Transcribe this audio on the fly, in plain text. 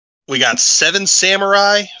We got 7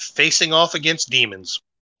 samurai facing off against demons.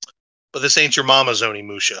 But this ain't your mama's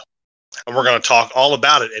Onimusha. And we're going to talk all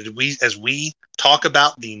about it as we talk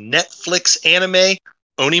about the Netflix anime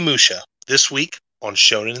Onimusha this week on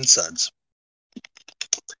Shonen and Suds.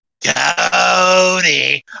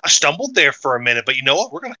 Cody! I stumbled there for a minute, but you know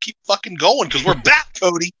what? We're going to keep fucking going because we're back,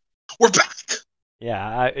 Cody. We're back.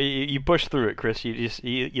 Yeah, you pushed through it, Chris. You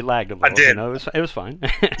lagged a little. I did. You know, it was fine.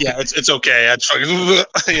 Yeah, it's okay.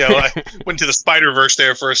 I went to the Spider-Verse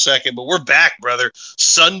there for a second, but we're back, brother.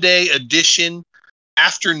 Sunday edition,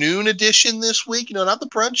 afternoon edition this week. Not the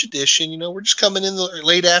brunch edition. We're just coming in the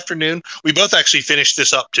late afternoon. We both actually finished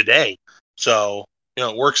this up today, so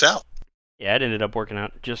it works out. Yeah, it ended up working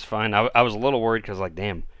out just fine. I was a little worried because,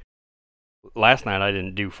 damn, last night I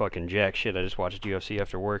didn't do fucking jack shit. I just watched UFC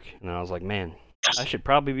after work, and I was like, man, I should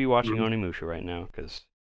probably be watching Onimusha right now, because...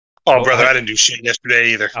 Oh, brother, I didn't do shit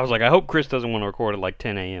yesterday either. I was like, I hope Chris doesn't want to record at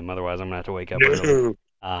 10 a.m., otherwise I'm going to have to wake up early.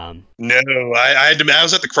 No, I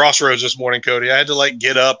was at the crossroads this morning, Cody. I had to,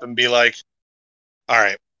 get up and be like, all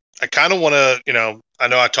right, I kind of want to, I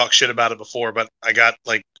know I talked shit about it before, but I got,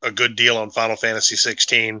 a good deal on Final Fantasy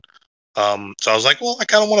 16. So I was like, well, I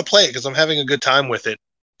kind of want to play it because I'm having a good time with it,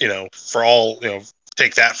 for all,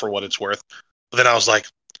 take that for what it's worth. But then I was like,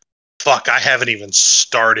 fuck, I haven't even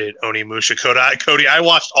started Onimusha. Cody, I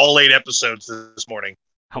watched all 8 episodes this morning.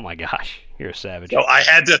 Oh my gosh, you're a savage. So I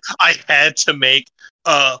had to make,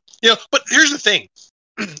 but here's the thing.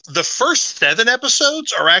 The first 7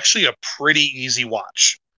 episodes are actually a pretty easy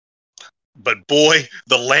watch. But boy,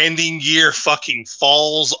 the landing gear fucking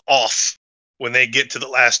falls off when they get to the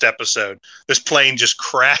last episode. This plane just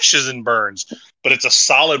crashes and burns. But it's a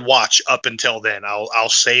solid watch up until then. I'll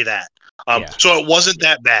say that. So it wasn't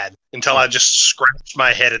that bad until I just scratched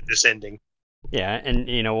my head at this ending. Yeah, and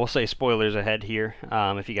we'll say spoilers ahead here.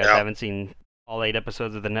 If you guys haven't seen all 8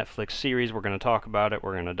 episodes of the Netflix series, we're going to talk about it.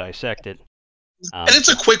 We're going to dissect it. And it's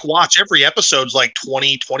a quick watch. Every episode's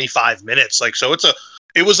 20, 25 minutes.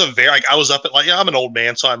 It was a very, I was up at I'm an old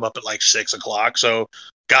man, so I'm up at 6 o'clock. So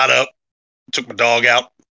got up, took my dog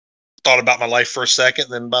out, thought about my life for a second.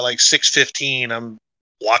 Then by 6:15, I'm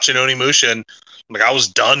watching Onimusha, and I was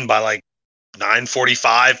done by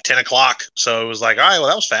 9:45, 10 o'clock. So it was all right, well,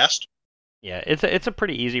 that was fast. Yeah, it's a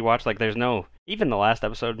pretty easy watch. There's no, even the last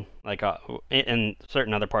episode, in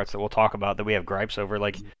certain other parts that we'll talk about that we have gripes over,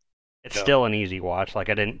 it's still an easy watch. I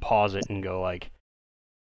didn't pause it and go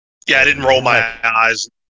yeah, I didn't roll my eyes.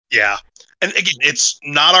 Yeah. And again, it's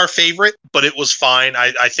not our favorite, but it was fine.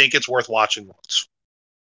 I think it's worth watching once.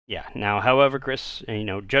 Yeah. Now, however, Chris,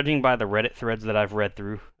 judging by the Reddit threads that I've read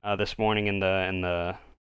through this morning and the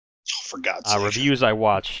for God's sake, reviews I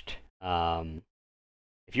watched,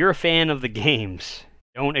 if you're a fan of the games,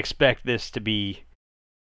 don't expect this to be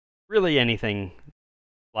really anything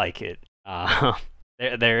like it.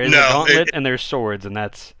 There is a gauntlet and there's swords, and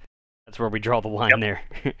that's where we draw the line there.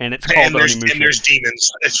 And it's called Onimusha. And there's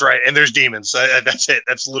demons. That's right. And there's demons. That's it.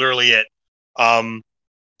 That's literally it.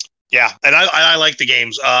 Yeah, and I like the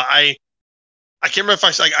games. I can't remember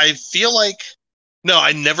if I feel no,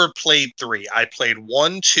 I never played 3. I played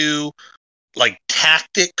 1, 2,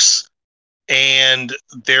 tactics, and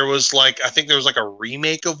there was I think there was a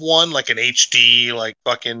remake of 1, an HD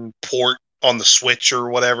fucking port on the Switch or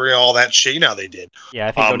whatever, all that shit. How they did. Yeah,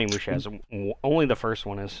 I think Onimusha has only the first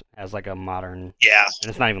one has a modern. Yeah, and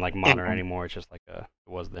it's not even modern anymore. It's just it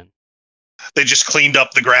was then. They just cleaned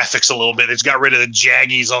up the graphics a little bit. It's got rid of the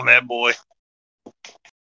jaggies on that boy.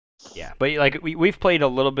 Yeah, but we've played a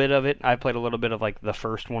little bit of it. I played a little bit of the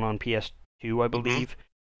first one on PS2, I believe.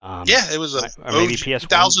 Yeah, it was or maybe PS1,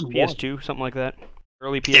 PS2, something like that.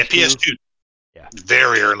 Early PS2. Yeah, PS2. Yeah,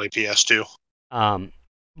 very early PS2.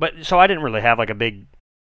 But so I didn't really have a big,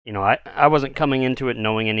 I wasn't coming into it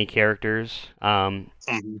knowing any characters. And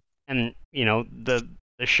the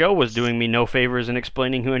show was doing me no favors in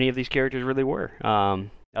explaining who any of these characters really were.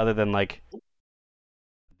 Other than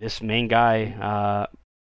this main guy,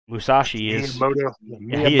 Musashi is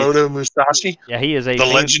Miyamoto Musashi. Yeah, he is the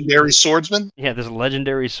legendary swordsman. Yeah, this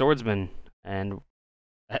legendary swordsman, and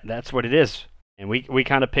that's what it is. And we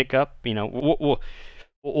kind of pick up,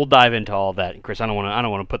 We'll dive into all of that, Chris. I don't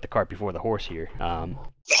want to put the cart before the horse here. Oh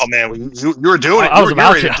man, you were doing it. I was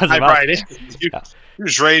about to. You're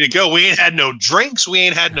just ready to go. We ain't had no drinks. We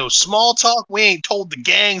ain't had no small talk. We ain't told the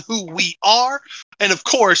gang who we are. And of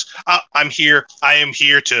course, I'm here. I am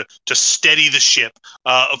here to steady the ship.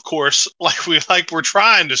 Of course, like we're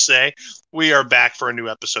trying to say, we are back for a new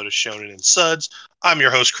episode of Shonen and Suds. I'm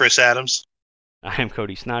your host, Chris Adams. I am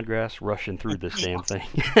Cody Snodgrass, rushing through this damn thing.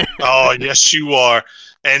 Oh, yes, you are.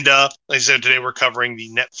 And like I said, today we're covering the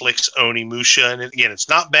Netflix Onimusha, and again, it's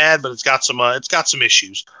not bad, but it's got some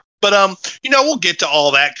issues. But we'll get to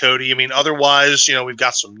all that, Cody. I mean, otherwise, we've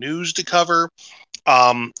got some news to cover.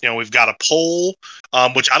 We've got a poll,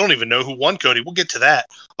 which I don't even know who won, Cody. We'll get to that.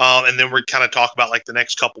 And then we're kind of talk about like the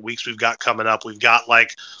next couple weeks we've got coming up. We've got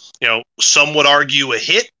like, some would argue a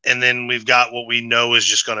hit, and then we've got what we know is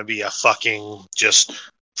just going to be a fucking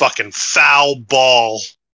foul ball.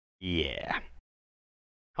 Yeah.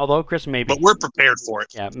 Although, Chris, maybe. But we're prepared for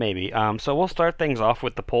it. Yeah, maybe. So we'll start things off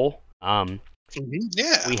with the poll.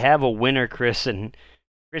 Yeah. We have a winner, Chris, and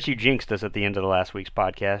Chris, you jinxed us at the end of the last week's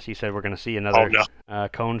podcast. You said we're going to see another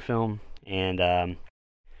Coen film, and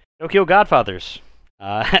Tokyo Godfathers.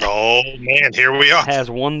 Oh man, here we are. Has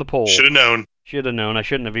won the poll. Should have known. Should have known. I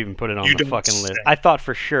shouldn't have even put it on the fucking list. I thought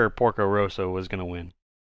for sure Porco Rosso was going to win.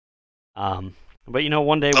 But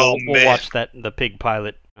one day we'll watch the pig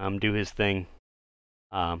pilot do his thing.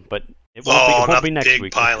 But it won't be next pig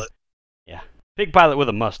week. Pilot. Yeah. Pig pilot with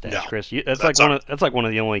a mustache, No, Chris. That's like one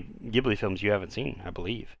of the only Ghibli films you haven't seen, I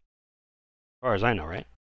believe. As far as I know, right?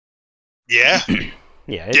 Yeah.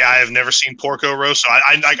 Yeah. I have never seen Porco Rosso.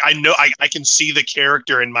 I know I can see the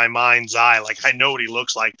character in my mind's eye. Like I know what he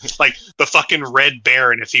looks like the fucking Red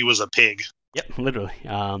Baron if he was a pig. Yep, literally.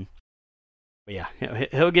 But yeah,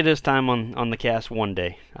 he'll get his time on the cast one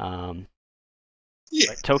day.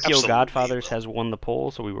 Tokyo Godfathers has won the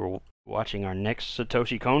poll, so we were watching our next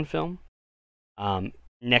Satoshi Kon film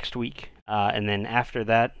next week, and then after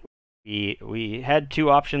that, we had two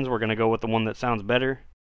options. We're gonna go with the one that sounds better,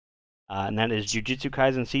 and that is Jujutsu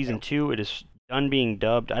Kaisen Season 2. It is done being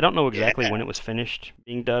dubbed. I don't know exactly when it was finished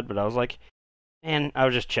being dubbed, but I was like, man, I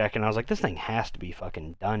was just checking. I was like, this thing has to be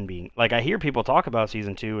fucking done being. Like, I hear people talk about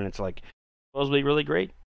Season 2, and it's like supposed to be really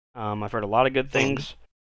great. I've heard a lot of good things.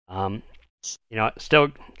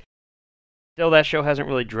 Still that show hasn't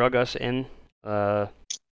really drug us in.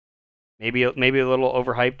 Maybe a little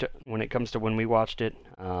overhyped when it comes to when we watched it.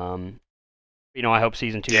 I hope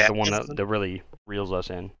Season 2 is the one that really reels us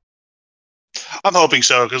in. I'm hoping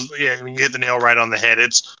so, because you hit the nail right on the head.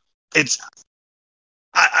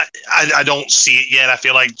 I don't see it yet. I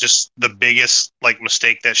feel like just the biggest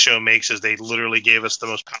mistake that show makes is they literally gave us the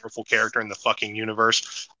most powerful character in the fucking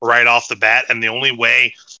universe right off the bat, and the only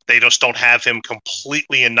way they just don't have him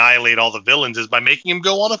completely annihilate all the villains is by making him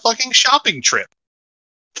go on a fucking shopping trip.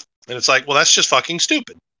 And it's like, well, that's just fucking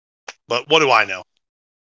stupid. But what do I know?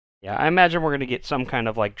 Yeah, I imagine we're going to get some kind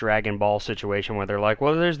of Dragon Ball situation where they're like,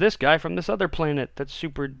 well, there's this guy from this other planet that's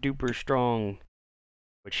super duper strong.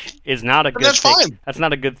 Which is not a good thing. Fine. That's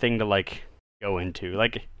not a good thing to go into,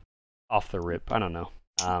 off the rip. I don't know.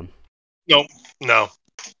 No.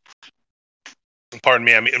 Pardon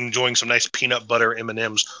me. I'm enjoying some nice peanut butter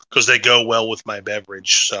M&Ms because they go well with my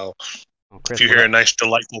beverage. So Chris, if you hear a nice,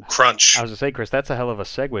 delightful crunch, I was gonna say, Chris, that's a hell of a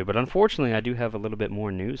segue. But unfortunately, I do have a little bit more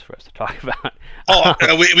news for us to talk about.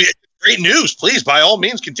 we great news. Please, by all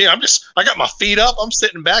means, continue. I got my feet up. I'm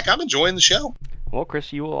sitting back. I'm enjoying the show. Well,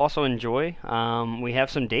 Chris, you will also enjoy. We have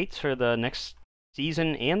some dates for the next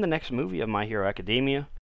season and the next movie of My Hero Academia.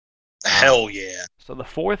 Hell yeah! So the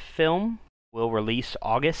fourth film will release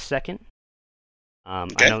August 2nd.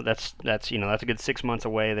 Okay. I know that's a good 6 months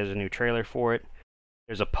away. There's a new trailer for it.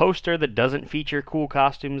 There's a poster that doesn't feature cool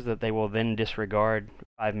costumes that they will then disregard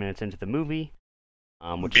 5 minutes into the movie.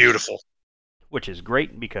 Beautiful. Which is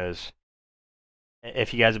great because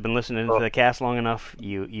if you guys have been listening to the cast long enough,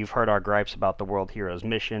 you've heard our gripes about the World Heroes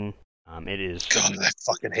mission. It is. God, I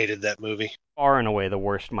fucking hated that movie. Far and away the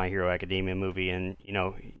worst My Hero Academia movie, and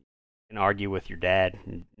you can argue with your dad,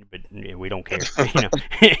 but we don't care.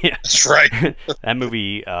 That's right. That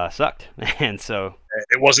movie sucked, and so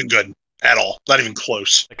it wasn't good at all. Not even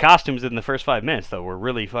close. The costumes in the first 5 minutes though were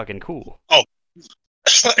really fucking cool. Oh.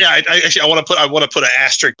 Yeah, I want to put an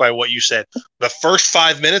asterisk by what you said. The first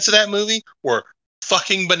 5 minutes of that movie were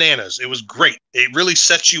fucking bananas. It was great. It really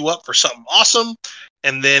sets you up for something awesome.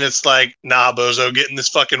 And then it's like, nah, bozo, getting this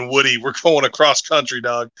fucking Woody. We're going across country,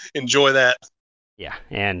 dog. Enjoy that. Yeah,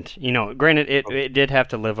 and granted, it did have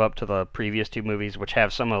to live up to the previous two movies, which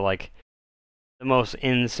have some of the most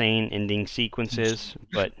insane ending sequences.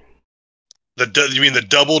 But you mean the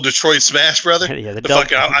double Detroit Smash, brother? Yeah, the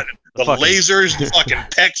lasers, the fucking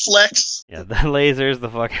pec flex. Yeah, the lasers, the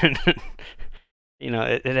fucking.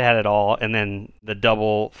 It had it all, and then the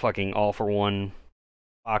double fucking all for one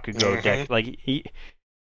Bakugo deck.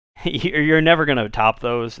 You're never gonna top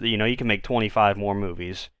those. You can make 25 more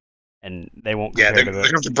movies, and they won't. Yeah, they're gonna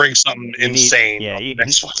have to bring something insane.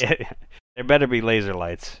 There better be laser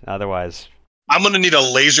lights, otherwise. I'm gonna need a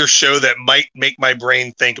laser show that might make my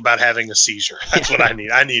brain think about having a seizure. That's what I need.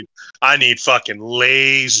 I need fucking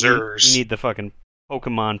lasers. You need the fucking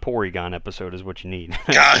Pokemon Porygon episode is what you need.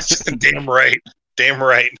 God, damn right. Damn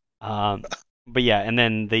right. But yeah, and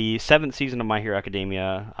then the 7th season of My Hero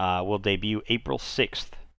Academia will debut April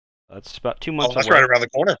 6th. That's about 2 months away. That's right around the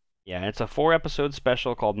corner. Yeah, it's a 4-episode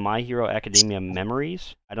special called My Hero Academia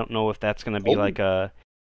Memories. I don't know if that's going to be like a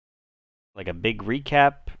big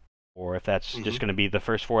recap, or if that's just going to be the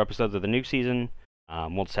first 4 episodes of the new season.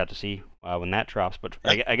 We'll just have to see when that drops. But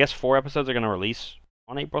I guess 4 episodes are going to release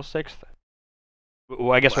on April 6th.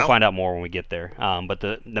 Well, I guess we'll find out more when we get there. But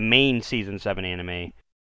the main season 7 anime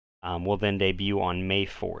will then debut on May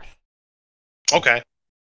 4th. Okay.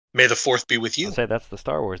 May the 4th be with you. I'll say that's the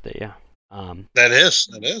Star Wars Day, yeah. That is.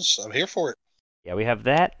 I'm here for it. Yeah, we have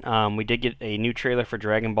that. We did get a new trailer for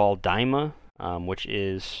Dragon Ball Daima, which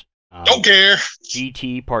is don't care.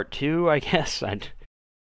 GT Part 2, I guess.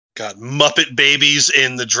 Got Muppet babies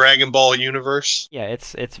in the Dragon Ball universe. Yeah,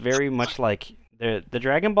 it's very much like the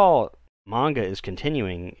Dragon Ball manga is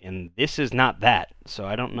continuing, and this is not that. So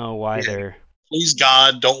I don't know why they're. Please,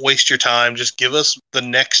 God, don't waste your time. Just give us the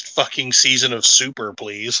next fucking season of Super,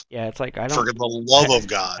 please. Yeah, it's like I don't. For the love of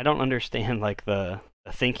God, I don't understand like the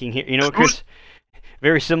thinking here. You know, Chris.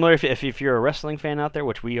 Very similar if you're a wrestling fan out there,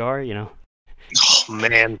 which we are. You know. Oh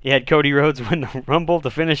man! You had Cody Rhodes win the Rumble to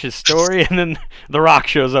finish his story, and then The Rock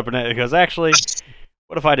shows up and it goes, "Actually,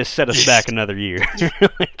 what if I just set us back another year?"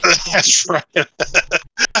 That's right.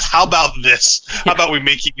 How about this? How about we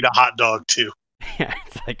make you eat a hot dog too? Yeah,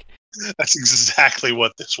 it's like. That's exactly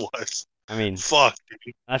what this was. I mean, fuck.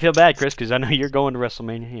 Dude. I feel bad, Chris, because I know you're going to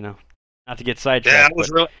WrestleMania. You know, not to get sidetracked.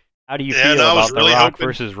 Yeah, how do you feel about The Rock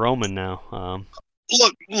versus Roman now?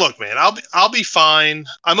 Look, man. I'll be fine.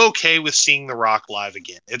 I'm okay with seeing The Rock live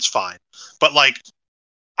again. It's fine. But like,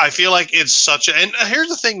 I feel like it's such a. And here's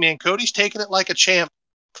the thing, man. Cody's taking it like a champ,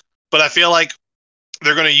 but I feel like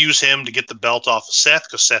they're going to use him to get the belt off of Seth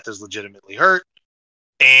because Seth is legitimately hurt.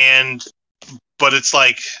 But it's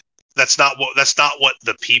like. That's not what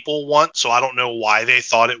the people want, so I don't know why they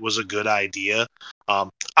thought it was a good idea. I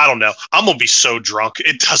don't know. I'm gonna be so drunk,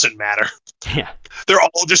 it doesn't matter. Yeah. They're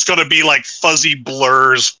all just gonna be like fuzzy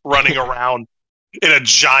blurs running around in a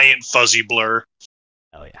giant fuzzy blur.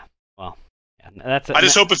 Oh yeah. Well, yeah, I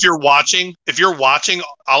just hope if you're watching,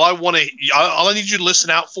 all I need you to listen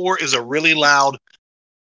out for is a really loud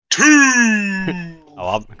 2.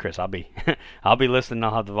 Chris, I'll be listening.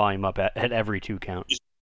 I'll have the volume up at every 2 count.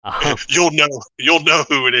 You'll know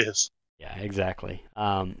who it is. Yeah, exactly.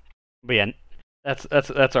 But yeah,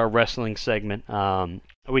 that's our wrestling segment.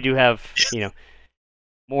 We do have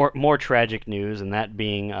more tragic news, and that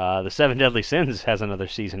being the 7 Deadly Sins has another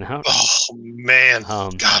season out. Oh man,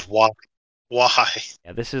 God, why?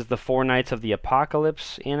 Yeah, this is the 4 Nights of the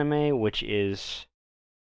Apocalypse anime, which is,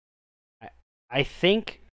 I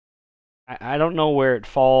think, I don't know where it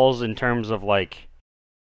falls in terms of like.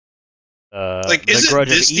 Isn't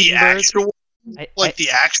this the actual, the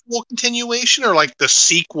actual continuation, or like the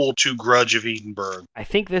sequel to Grudge of Edinburgh? I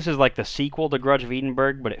think this is like the sequel to Grudge of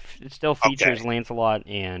Edinburgh, but it still features Lancelot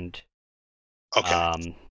and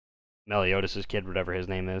Meliodas' kid, whatever his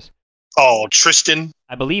name is. Oh, Tristan.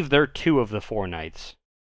 I believe they're 2 of the 4 nights.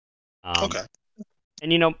 Okay.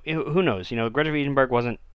 And who knows? Grudge of Edinburgh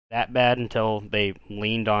wasn't that bad until they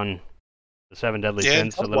leaned on the 7 Deadly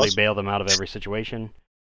Sins to literally bail them out of every situation.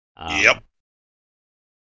 Yep.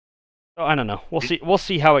 So I don't know. We'll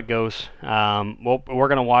see how it goes. We're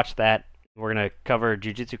gonna watch that. We're gonna cover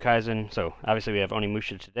Jujutsu Kaisen. So obviously we have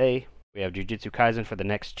Onimusha today. We have Jujutsu Kaisen for the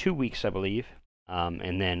next 2 weeks, I believe.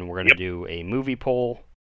 And then we're gonna do a movie poll.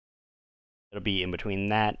 It'll be in between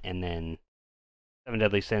that and then 7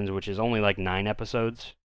 Deadly Sins, which is only like 9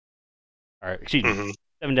 episodes. Or excuse me,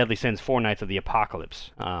 7 Deadly Sins, 4 Nights of the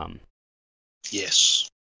Apocalypse. Yes.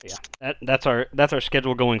 Yeah, that's our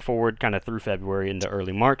schedule going forward, kind of through February into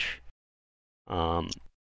early March. And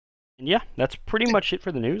yeah, that's pretty much it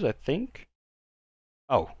for the news, I think.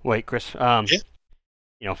 Oh wait, Chris.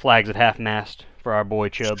 Flags at half-mast for our boy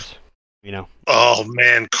Chubbs. Oh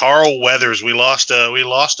man, Carl Weathers. We lost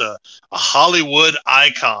a Hollywood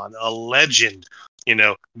icon, a legend.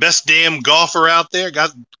 Best damn golfer out there.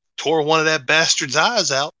 Tore one of that bastard's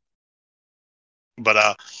eyes out. But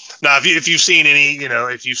now, if you've seen any,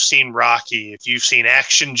 if you've seen Rocky, if you've seen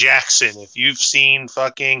Action Jackson, if you've seen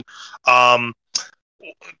fucking Happy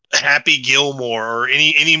Gilmore, or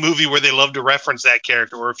any movie where they love to reference that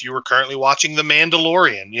character, or if you were currently watching The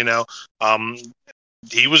Mandalorian,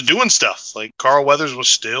 he was doing stuff. Like Carl Weathers was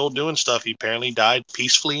still doing stuff. He apparently died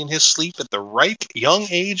peacefully in his sleep at the ripe young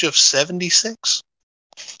age of 76.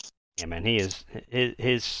 Yeah, man, he is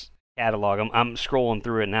his catalog. I'm scrolling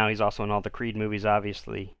through it now. He's also in all the Creed movies,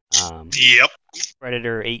 obviously. Yep.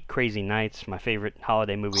 Predator, Eight Crazy Nights, my favorite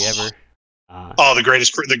holiday movie ever. Oh, the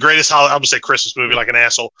greatest. I'm gonna say Christmas movie like an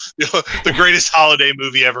asshole. The greatest holiday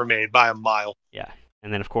movie ever made by a mile. Yeah,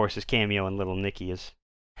 and then of course his cameo in Little Nicky is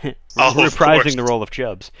Oh, of reprising course. the role of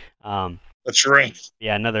Chubbs. That's right.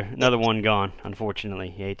 Yeah, another one gone.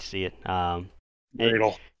 Unfortunately, you hate to see it.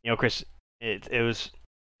 Brutal. Chris,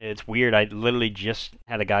 it's weird. I literally just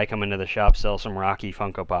had a guy come into the shop sell some Rocky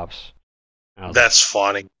Funko Pops. That's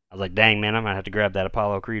funny. I was like, dang man, I might have to grab that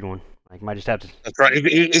Apollo Creed one. Like, might just have to. That's right.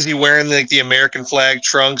 Is he wearing like the American flag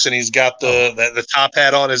trunks and he's got the top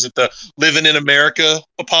hat on? Is it the Living in America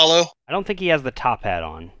Apollo? I don't think he has the top hat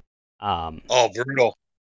on. Oh, brutal.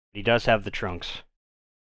 He does have the trunks.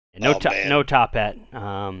 And no top hat.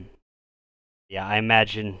 Yeah, I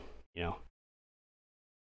imagine,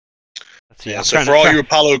 let's see. Yeah, so for all you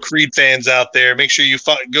Apollo Creed fans out there, make sure you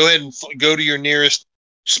go ahead and go to your nearest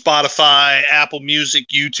Spotify, Apple Music,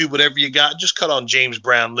 YouTube, whatever you got. Just cut on James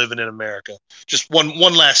Brown, Living in America. Just one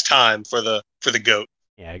last time for the GOAT.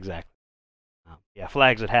 Yeah, exactly. Yeah,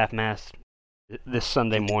 flags at half mast this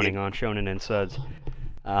Sunday morning on Shonen and Suds.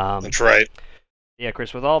 That's right. Yeah,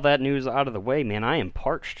 Chris, with all that news out of the way, man, I am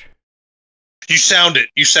parched. You sound it,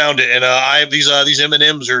 and I have these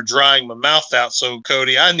M&Ms are drying my mouth out. So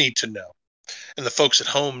Cody, I need to know, and the folks at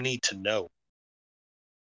home need to know,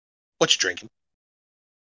 what you drinking?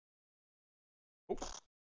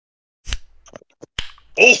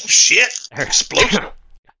 Oh shit! Explosion!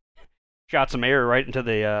 Shot some air right into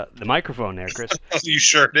the microphone there, Chris. You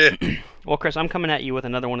sure did. Well, Chris, I'm coming at you with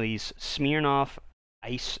another one of these Smirnoff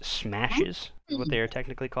Ice Smashes, is what they are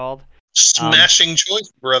technically called. Smashing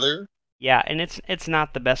choice, brother. Yeah, and it's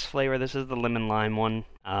not the best flavor. This is the lemon lime one.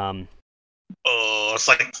 Oh, it's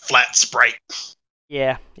like flat Sprite.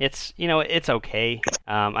 Yeah, it's okay.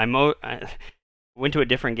 I went to a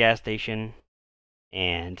different gas station,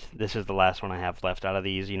 and this is the last one I have left out of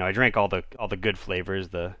these. I drank all the good flavors,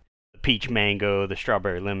 the peach mango, the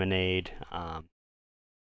strawberry lemonade.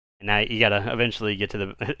 And now you gotta eventually get to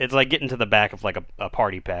the. It's like getting to the back of like a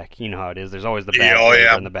party pack. You know how it is. There's always the bad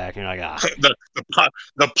flavor in the back, and you're like,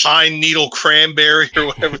 the pine needle cranberry or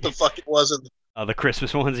whatever the fuck it was. The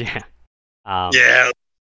Christmas ones, yeah. Yeah.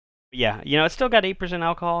 Yeah, it's still got 8%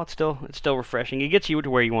 alcohol. It's still refreshing. It gets you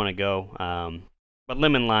to where you want to go. But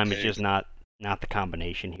lemon lime is just not the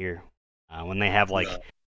combination here. When they have like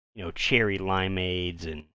cherry limeades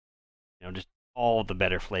and just all the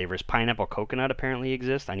better flavors. Pineapple coconut apparently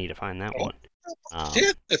exists. I need to find that one.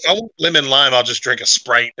 Yeah, if I want lemon lime, I'll just drink a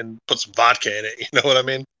Sprite and put some vodka in it. You know what I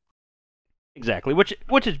mean? Exactly, which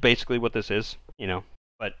is basically what this is.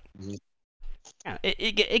 But yeah,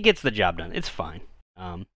 it gets the job done. It's fine.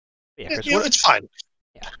 Yeah, Chris, it's fine.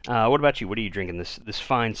 Yeah. What about you? What are you drinking this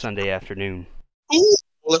fine Sunday afternoon? Ooh,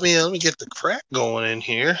 let me get the crack going in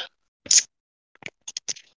here.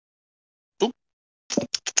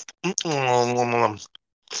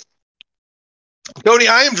 Cody,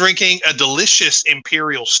 I am drinking a delicious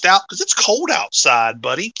Imperial Stout because it's cold outside,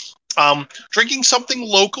 buddy. Drinking something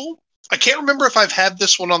local. I can't remember if I've had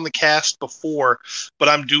this one on the cast before, but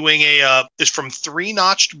I'm doing it's from Three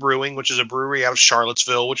Notched Brewing, which is a brewery out of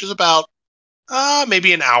Charlottesville, which is about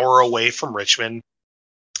maybe an hour away from Richmond.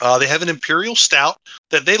 They have an Imperial Stout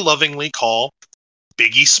that they lovingly call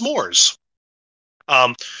Biggie S'mores.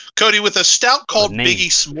 Cody, with a stout called Biggie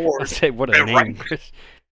S'mores. I'd say what a name, Chris.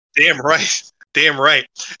 Damn right.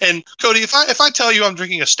 And Cody, if I tell you I'm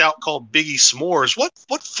drinking a stout called Biggie S'mores,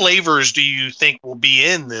 what flavors do you think will be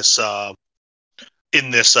in this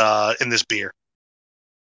beer?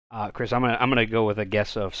 Chris, I'm gonna go with a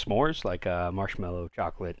guess of s'mores, like marshmallow,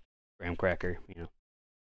 chocolate, graham cracker. You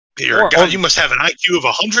must have an IQ of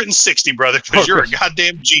 160, brother, because you're a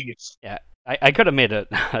goddamn genius. Yeah, I could have made a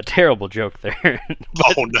terrible joke there.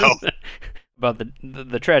 Oh no. About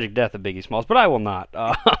the tragic death of Biggie Smalls, but I will not.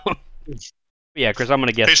 Yeah, Chris, I'm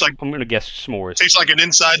gonna guess s'mores. Tastes like an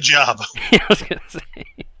inside job. Yeah, I was gonna say.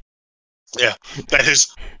 Yeah, that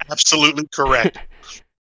is absolutely correct.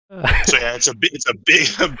 So yeah, it's a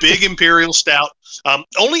big Imperial Stout.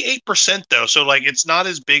 Only 8% though, so like it's not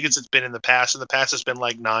as big as it's been in the past. In the past, it's been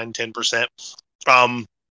like 9-10%.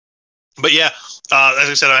 But yeah, as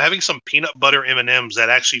I said, I'm having some peanut butter M&Ms that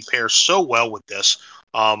actually pair so well with this.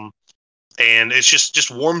 And it's just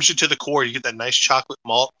warms you to the core. You get that nice chocolate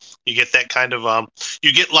malt. You get that kind of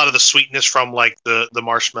you get a lot of the sweetness from like the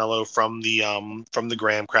marshmallow from the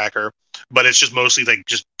graham cracker, but it's just mostly like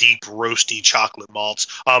just deep roasty chocolate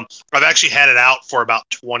malts. I've actually had it out for about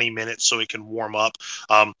 20 minutes so it can warm up.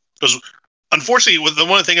 Because unfortunately, the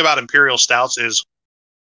one thing about Imperial Stouts is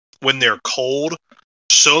when they're cold,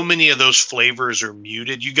 so many of those flavors are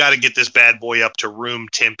muted. You got to get this bad boy up to room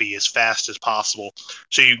temp as fast as possible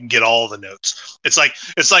so you can get all the notes. It's like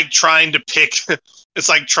trying to pick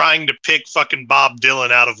fucking Bob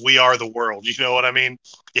Dylan out of We Are the World. You know what I mean?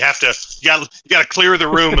 You got to clear the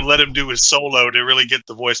room and let him do his solo to really get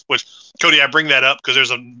the voice. Which, Cody, I bring that up because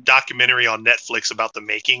there's a documentary on Netflix about the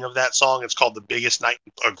making of that song. It's called Greatest Night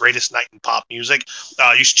in Pop Music.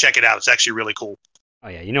 You should check it out. It's actually really cool. Oh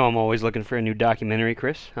yeah, I'm always looking for a new documentary,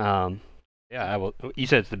 Chris. Yeah, I will. You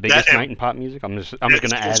said it's the biggest night in pop music. I'm just going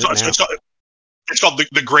to add it now. It's called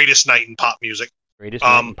the Greatest Night in Pop Music. Greatest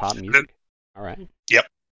night in pop music. All right. Yep.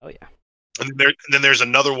 Oh yeah. And then there's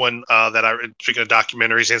another one speaking of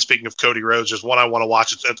documentaries and speaking of Cody Rhodes, there's one I want to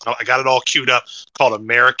watch. I got it all queued up, called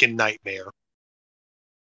American Nightmare.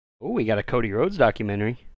 Oh, we got a Cody Rhodes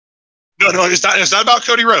documentary. No, it's not. It's not about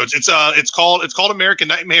Cody Rhodes. It's called American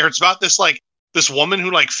Nightmare. It's about this woman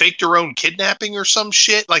who faked her own kidnapping or some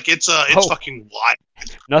shit. It's fucking wild.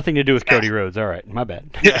 Nothing to do with Cody Rhodes. All right, my bad.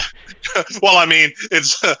 Yeah. Well,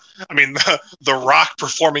 it's the Rock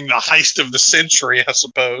performing the heist of the century, I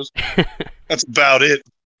suppose. That's about it.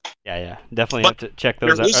 Yeah, definitely have to check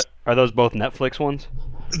those out. Are those both Netflix ones?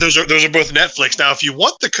 Those are both Netflix. Now, if you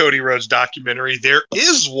want the Cody Rhodes documentary, there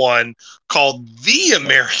is one called The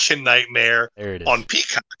American Nightmare on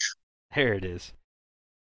Peacock. There it is.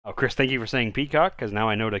 Oh, Chris, thank you for saying Peacock, because now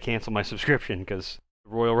I know to cancel my subscription, because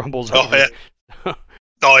Royal Rumble's over. Yeah.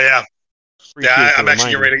 Oh, yeah. I'm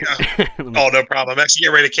actually getting ready to. Oh, no problem. I'm actually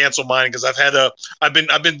getting ready to cancel mine because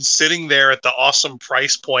I've been sitting there at the awesome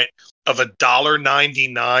price point of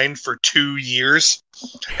 $1.99 for 2 years,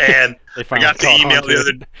 and I got the email the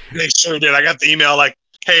other day. They sure did. I got the email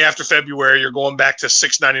 "Hey, after February, you're going back to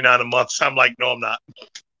 $6.99 a month." I'm like, no, I'm not.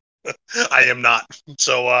 I am not.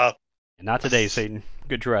 So, not today, Satan.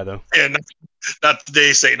 Good try, though. Yeah, not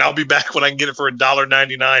today, Satan. I'll be back when I can get it for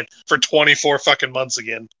 $1.99 for 24 fucking months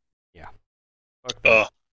again. Yeah.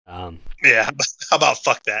 Yeah. How about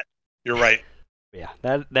fuck that? You're right. Yeah,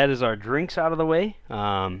 that is our drinks out of the way.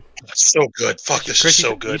 That's so good. Fuck, this Chris, is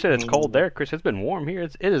so good. You said it's cold there, Chris. It's been warm here.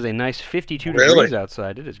 It is a nice 52 degrees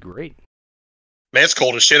outside. It is great. Man, it's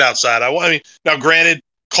cold as shit outside. I mean, now granted,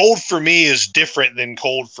 cold for me is different than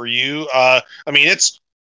cold for you.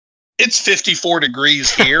 It's 54 degrees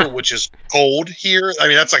here, which is cold here. I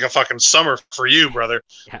mean, that's like a fucking summer for you, brother.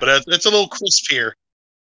 Yeah. But it's a little crisp here.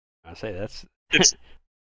 I say it's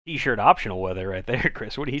t-shirt optional weather right there,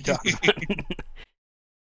 Chris. What are you talking about?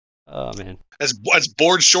 Oh man, that's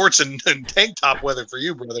board shorts and tank top weather for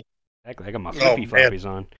you, brother. Exactly. I got my flippy floppies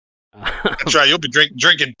on. That's right. You'll be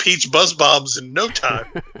drinking peach buzz bombs in no time.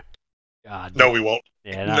 God, no, we won't.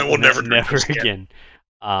 Yeah, we'll never again.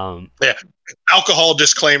 Yeah. Alcohol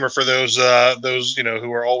disclaimer for those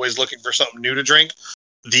who are always looking for something new to drink.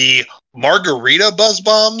 The margarita buzz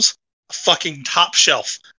bombs, fucking top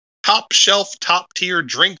shelf, top tier.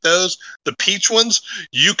 Drink those. The peach ones,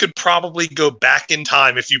 you could probably go back in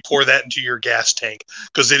time if you pour that into your gas tank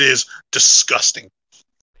because it is disgusting.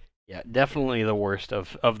 Yeah, definitely the worst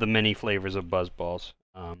of the many flavors of buzz balls.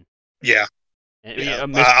 Yeah.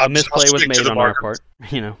 A misplay was made on our part.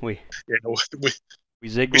 We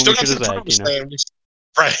zigged when we should have zagged.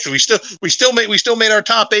 Right. We still made our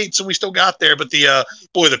top 8, so we still got there. But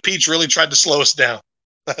the peach really tried to slow us down.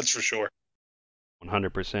 That's for sure.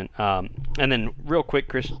 100%. And then real quick,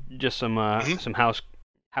 Chris, just some house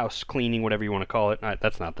cleaning, whatever you want to call it.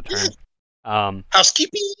 That's not the term.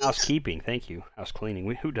 Housekeeping. Housekeeping. Thank you. House cleaning.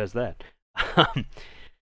 Who does that?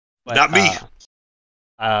 Not me.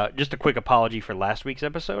 Just a quick apology for last week's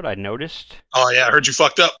episode. I noticed. Oh yeah, I heard you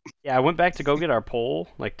fucked up. Yeah, I went back to go get our poll,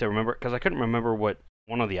 to remember, because I couldn't remember what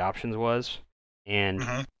one of the options was, and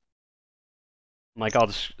I'll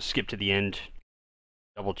just skip to the end,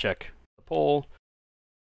 double check the poll,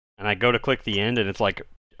 and I go to click the end, and it's like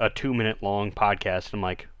a 2-minute long podcast. And I'm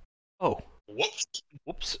like, oh,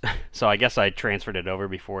 whoops. So I guess I transferred it over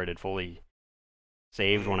before it had fully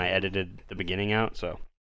saved when I edited the beginning out. So.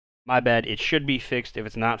 My bad. It should be fixed. If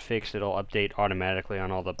it's not fixed, it'll update automatically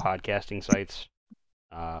on all the podcasting sites.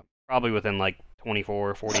 Probably within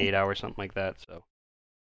 24 or 48 hours, something like that. So,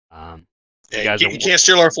 you can't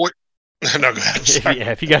steal our voice. No, go ahead.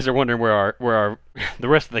 If you guys are wondering where our the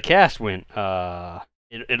rest of the cast went,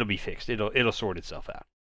 it'll be fixed. It'll sort itself out.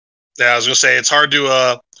 Yeah, I was gonna say it's hard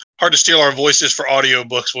to steal our voices for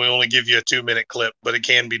audiobooks when we only give you a 2-minute clip, but it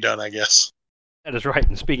can be done, I guess. That is right.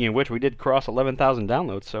 And speaking of which, we did cross 11,000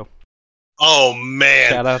 downloads. So. Oh man,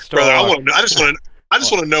 shout out to brother! I just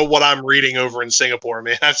want to know what I'm reading over in Singapore,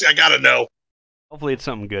 man. I gotta know. Hopefully, it's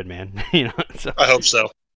something good, man. So. I hope so.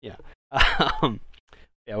 Yeah.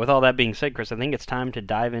 Yeah, with all that being said, Chris, I think it's time to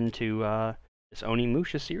dive into this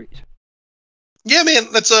Onimusha series. Yeah, man.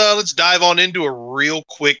 Let's dive on into a real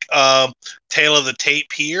quick tale of the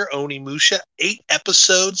tape here. Onimusha, 8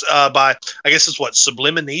 episodes by I guess it's what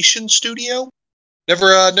Sublimination Studio. Never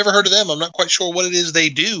heard of them. I'm not quite sure what it is they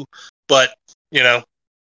do, but you know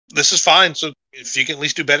this is fine. So if you can at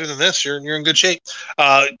least do better than this, you're in good shape.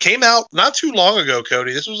 Came out not too long ago,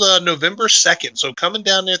 Cody. This was November 2nd, so coming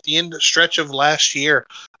down there at the end stretch of last year.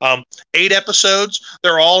 8 episodes.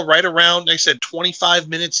 They're all right around, like I said, 25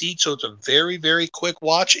 minutes each, so it's a very, very quick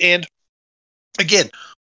watch. And again,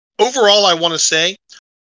 overall, I want to say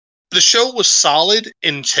the show was solid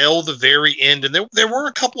until the very end, and there were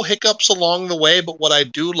a couple hiccups along the way. But what I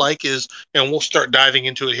do like is, and we'll start diving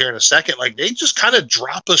into it here in a second. Like they just kind of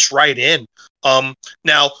drop us right in.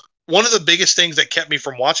 Now, one of the biggest things that kept me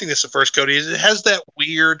from watching this at first, Cody, is it has that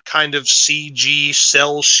weird kind of CG,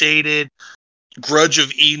 cell shaded, Grudge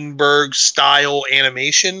of Edinburgh style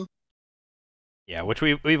animation. Yeah, which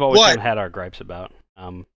we've always kind of had our gripes about.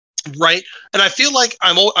 Right, and I feel like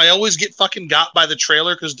I always get fucking got by the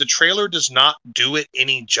trailer because the trailer does not do it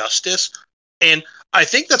any justice, and I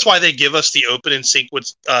think that's why they give us the opening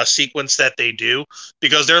sequence that they do,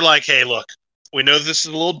 because they're like, hey, look, we know this is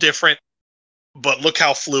a little different, but look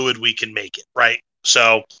how fluid we can make it, right?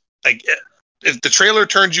 So, like, if the trailer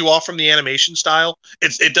turns you off from the animation style,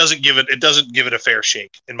 it doesn't give it a fair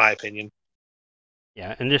shake, in my opinion.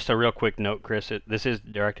 Yeah, and just a real quick note, Chris. This is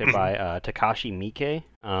directed by Takashi Miike.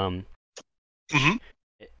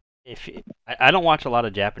 If I don't watch a lot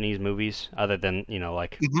of Japanese movies, other than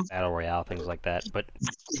like Battle Royale things like that, but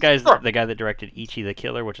this guy's the guy that directed Ichi the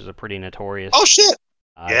Killer, which is a pretty notorious. Oh shit!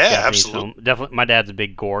 Yeah, Japanese absolutely. Film. Definitely, my dad's a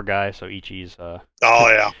big gore guy, so Ichi's. Oh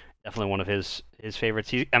yeah. Definitely one of his favorites.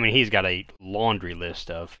 He's got a laundry list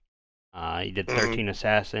of. He did 13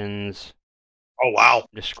 Assassins. Oh wow!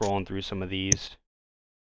 I'm just scrolling through some of these.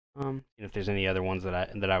 If there's any other ones that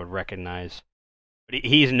I would recognize, but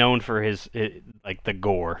he's known for his like the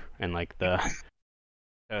gore and like the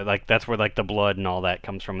like that's where like the blood and all that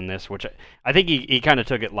comes from in this. Which I think he kind of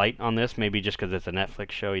took it light on this, maybe just because it's a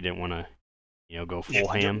Netflix show. He didn't want to go full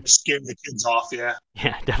ham. Scare the kids off, yeah.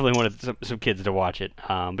 Yeah, definitely wanted some kids to watch it.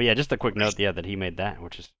 But yeah, just a quick note, that he made that,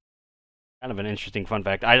 which is kind of an interesting fun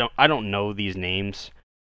fact. I don't know these names.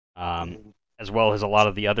 As well as a lot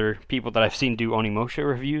of the other people that I've seen do Onimusha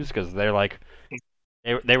reviews, because they're like,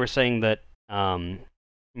 they were saying that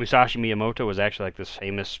Musashi Miyamoto was actually like this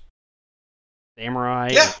famous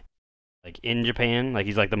samurai, like in Japan, like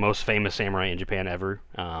he's like the most famous samurai in Japan ever,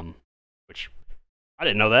 which I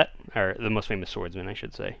didn't know that, or the most famous swordsman, I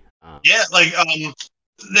should say. Yeah, like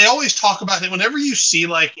they always talk about it whenever you see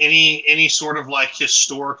like any sort of like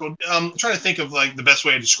historical. I'm trying to think of like the best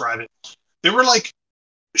way to describe it. There were like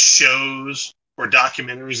shows or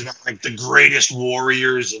documentaries about like the greatest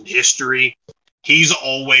warriors in history. He's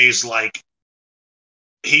always like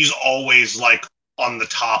on the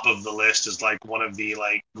top of the list as like one of the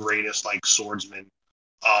like greatest like swordsmen.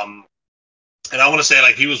 And I want to say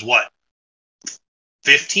like he was what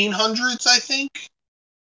 1500s, I think.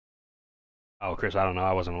 Oh, Chris, I don't know.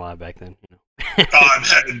 I wasn't alive back then.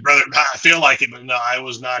 Brother, I feel like it, but no, I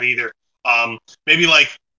was not either. Maybe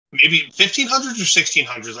 1500s or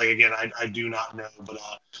 1600s. Like again, I do not know, but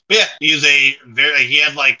yeah, he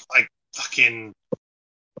had like fucking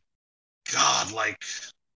God, like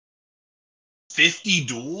 50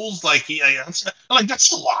 duels. Like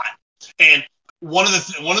that's a lot. And one of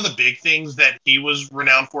the big things that he was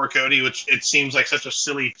renowned for, Cody, which it seems like such a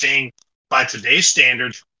silly thing by today's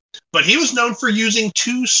standards, but he was known for using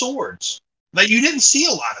 2 swords. Like you didn't see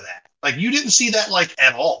a lot of that. Like you didn't see that like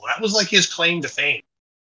at all. That was like his claim to fame.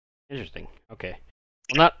 Interesting. Okay.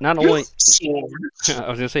 Well, not only I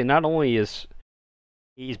was gonna say not only is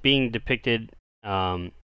he's being depicted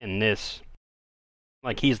in this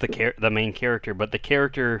like he's the main character, but the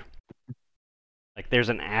character like there's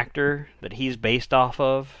an actor that he's based off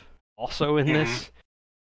of also in this.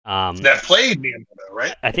 That played Miyamoto,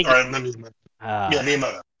 right? I think.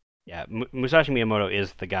 Miyamoto. Yeah, Musashi Miyamoto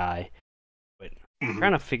is the guy, but I'm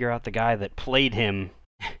trying to figure out the guy that played him.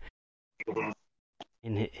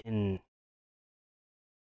 In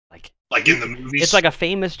like in the movies, it's like a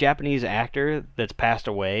famous Japanese actor that's passed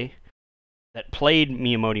away that played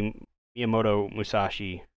Miyamoto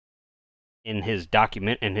Musashi in his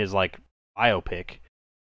like biopic,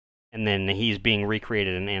 and then he's being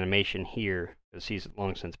recreated in animation here because he's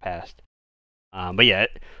long since passed. But yeah,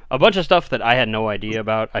 a bunch of stuff that I had no idea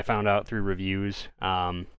about, I found out through reviews,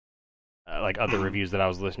 like other reviews that I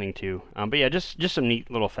was listening to. But yeah, just some neat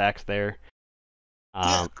little facts there.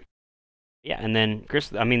 Yeah, and then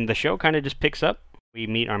Chris, I mean, the show kind of just picks up we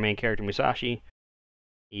meet our main character Musashi.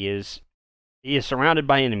 He is surrounded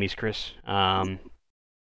by enemies, Chris. And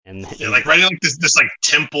yeah, like right in like this like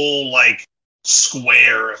temple like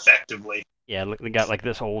square, effectively. Yeah, we got like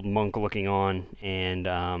this old monk looking on,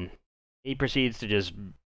 and he proceeds to just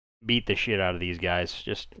beat the shit out of these guys.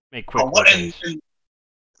 Just make quick work of these. And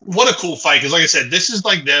what a cool fight, because like I said, this is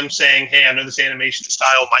like them saying, hey, I know this animation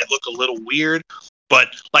style might look a little weird, but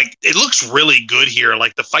like it looks really good here.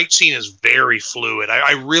 Like the fight scene is very fluid.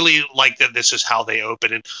 I really like that this is how they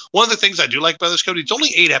open. And one of the things I do like about this, Cody, it's only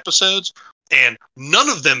 8 episodes, and none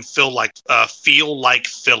of them feel like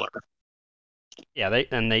filler. Yeah,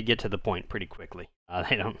 they get to the point pretty quickly.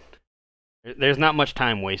 They don't. There's not much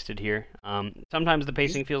time wasted here. Sometimes the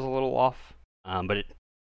pacing feels a little off, but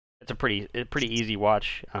it's a pretty easy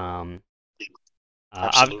watch.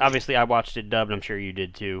 Obviously, I watched it dubbed. I'm sure you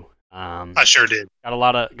did too. I sure did. Got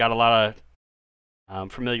a lot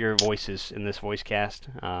of familiar voices in this voice cast.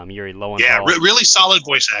 Yuri Lowenthal. Yeah, really solid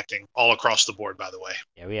voice acting all across the board, by the way.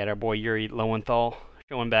 Yeah, we had our boy Yuri Lowenthal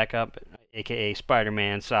showing back up, aka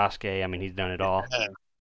Spider-Man, Sasuke. I mean, he's done it all.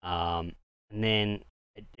 Yeah. And then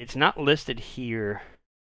it's not listed here.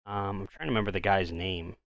 I'm trying to remember the guy's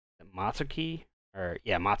name. Is it Matsuki?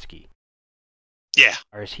 Matsuki. Yeah.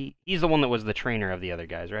 Or is he? He's the one that was the trainer of the other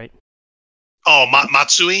guys, right? Oh,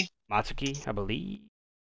 Matsui? Matsuki, I believe.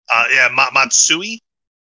 Yeah, Matsui.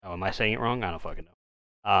 Oh, am I saying it wrong? I don't fucking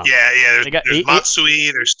know. Yeah. There's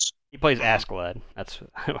Matsui. He plays Askeladd. That's.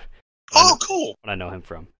 Cool. What I know him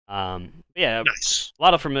from. Nice. A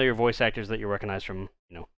lot of familiar voice actors that you recognize from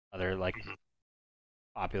other like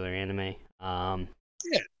popular anime.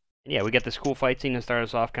 Yeah, we get this cool fight scene to start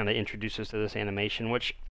us off, kind of introduce us to this animation,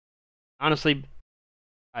 which honestly,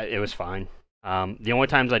 it was fine. The only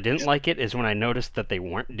times I didn't like it is when I noticed that they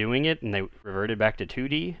weren't doing it and they reverted back to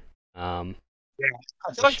 2D. Yeah,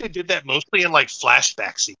 I feel like they did that mostly in like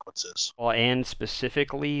flashback sequences. Well, and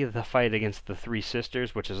specifically the fight against the three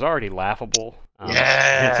sisters, which is already laughable. In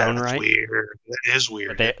its own right. Weird. It is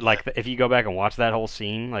weird. But if you go back and watch that whole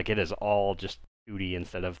scene, like it is all just 2D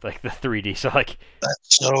instead of like the 3D. So like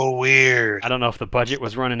that's so weird. I don't know if the budget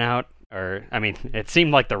was running out, or I mean, it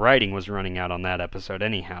seemed like the writing was running out on that episode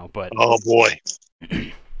anyhow. But oh boy, yeah,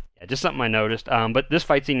 just something I noticed. But this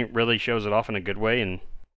fight scene really shows it off in a good way and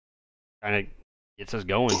kind of gets us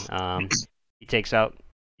going. He takes out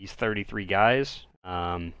these 33 guys,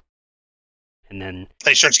 and then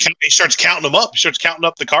he starts counting them up. He starts counting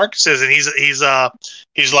up the carcasses, and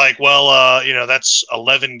he's like, well, that's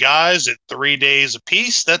 11 guys at 3 days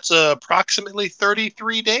apiece. That's approximately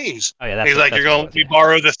 33 days. Oh yeah, he's like, you're gonna let me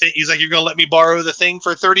borrow the thing. He's like, you're gonna let me borrow the thing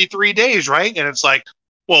for 33 days, right? And it's like,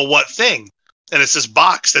 well, what thing? And it's this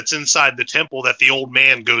box that's inside the temple that the old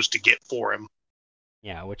man goes to get for him.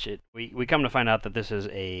 Yeah, which we come to find out that this is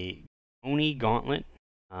a Oni gauntlet.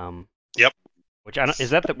 Yep. Which is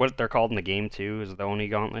that what they're called in the game too? Is the Oni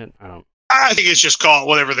gauntlet? I think it's just called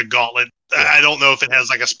whatever the gauntlet. Yeah. I don't know if it has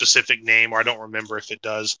like a specific name, or I don't remember if it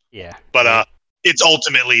does. Yeah. But it's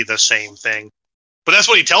ultimately the same thing. But that's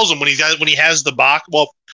what he tells him when he has the box.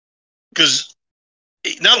 Well, because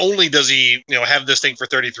not only does he have this thing for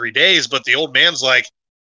 33 days, but the old man's like,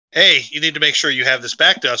 hey, you need to make sure you have this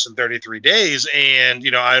back to us in 33 days. And,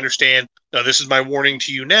 I understand. Now, this is my warning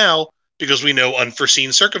to you now, because we know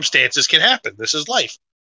unforeseen circumstances can happen. This is life.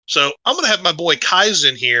 So I'm going to have my boy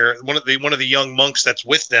Kaizen here, one of the young monks that's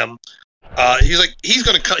with them. He's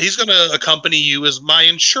going to accompany you as my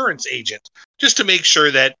insurance agent, just to make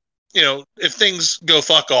sure that, if things go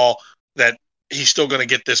fuck all, that he's still going to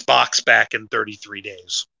get this box back in 33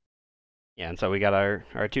 days. Yeah, and so we got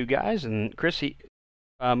our two guys, and Chris,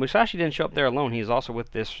 Musashi didn't show up there alone. He's also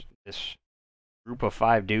with this group of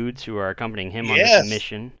 5 dudes who are accompanying him on this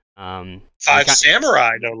mission. 5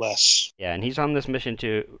 samurai, no less. Yeah, and he's on this mission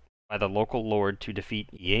by the local lord to defeat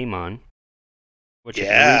Yaemon. Which, if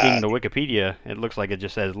you're reading the Wikipedia, it looks like it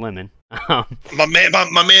just says Lemon. my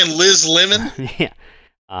man Liz Lemon. Yeah.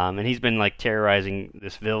 And he's been like terrorizing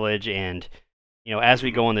this village, and as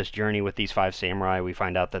we go on this journey with these 5 samurai, we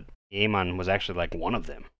find out that Yaemon was actually like one of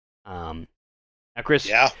them. Now,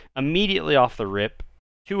 Chris, immediately off the rip,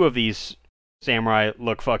 2 of these samurai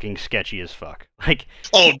look fucking sketchy as fuck. Like,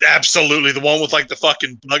 oh, absolutely, the one with like the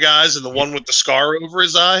fucking bug eyes and the one with the scar over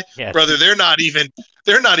his eye, brother. They're not even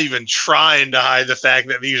trying to hide the fact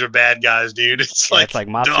that these are bad guys, dude. It's like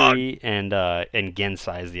Matsui and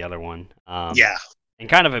Gensai is the other one. And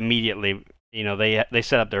kind of immediately, they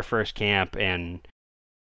set up their first camp, and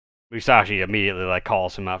Musashi immediately like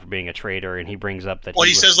calls him out for being a traitor, and he brings up that. Well,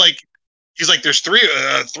 he says like. He's like, there's 3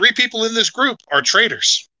 people in this group are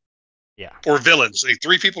traitors. Yeah. Or villains. Like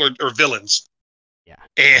 3 people are villains. Yeah.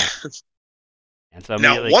 And And so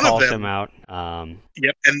Now, immediately one of calls him them, out.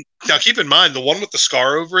 yep. And now keep in mind, the one with the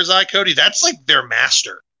scar over his eye, Cody, that's like their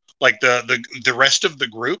master. Like the rest of the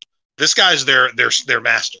group, this guy's their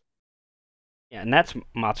master. Yeah, and that's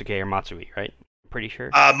Matsuke or Matsui, right? I'm pretty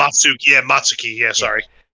sure. Matsuki. Yeah, Yeah, sorry.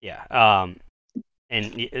 yeah.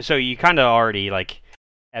 And so you kind of already like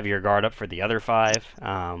have your guard up for the other five.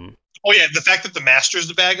 Oh yeah, the fact that the master's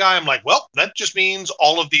the bad guy, I'm like, well, that just means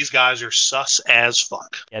all of these guys are sus as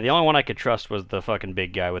fuck. Yeah, the only one I could trust was the fucking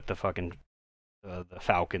big guy with the fucking the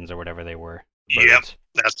falcons or whatever they were. Yep, Birds.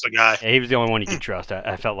 that's the guy. Yeah, he was the only one you could trust.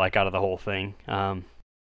 I felt like out of the whole thing.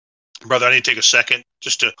 Brother, I need to take a second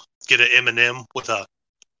just to get an M&M with a.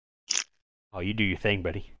 Oh, you do your thing,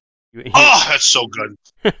 buddy. Oh, that's so good.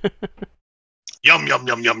 Yum yum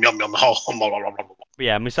yum yum yum yum. But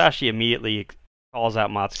yeah, Musashi immediately calls out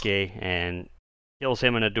Matsuke and kills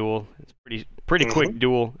him in a duel. It's pretty quick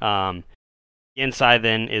duel. Inside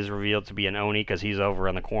then is revealed to be an Oni because he's over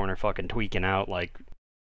in the corner fucking tweaking out, like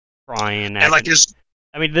crying. And like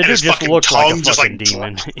I mean, the dude just looks like a fucking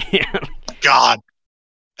demon. Yeah. God.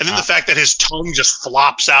 And then the fact that his tongue just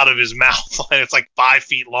flops out of his mouth and it's like 5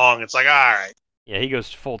 feet long. It's like, all right. Yeah, he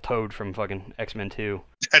goes full Toad from fucking X-Men 2.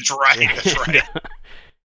 That's right. That's right.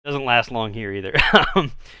 Doesn't last long here either.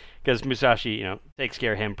 Because Musashi, takes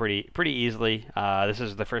care of him pretty easily. This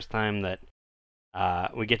is the first time that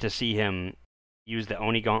we get to see him use the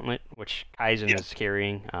Oni Gauntlet, which Kaizen is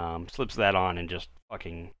carrying. Slips that on and just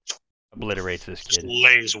fucking obliterates this kid.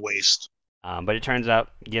 Lays waste. But it turns out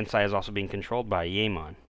Gensai is also being controlled by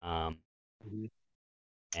Yaemon.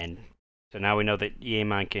 And so now we know that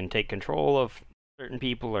Yaemon can take control of certain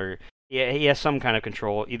people, or he has some kind of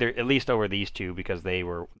control, either at least over these two because they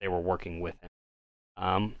were working with him.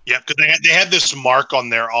 Yeah, because they had this mark on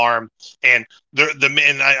their arm, and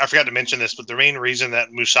I forgot to mention this, but the main reason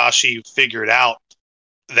that Musashi figured out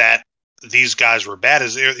that these guys were bad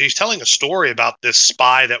is he's telling a story about this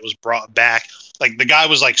spy that was brought back. Like the guy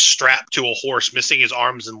was like strapped to a horse, missing his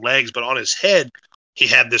arms and legs, but on his head he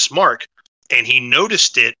had this mark, and he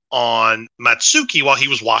noticed it on Matsuki while he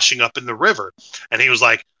was washing up in the river, and he was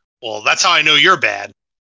like, "Well, that's how I know you're bad."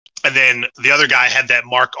 And then the other guy had that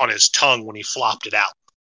mark on his tongue when he flopped it out.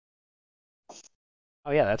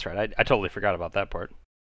 Oh yeah, that's right. I totally forgot about that part.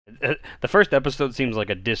 The first episode seems like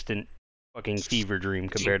a distant fucking fever dream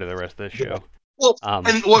compared to the rest of the show. Well,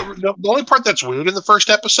 and the only part that's weird in the first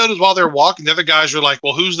episode is while they're walking, the other guys are like,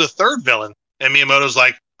 "Well, who's the third villain?" And Miyamoto's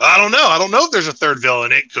like, "I don't know. I don't know if there's a third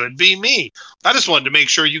villain. It could be me. I just wanted to make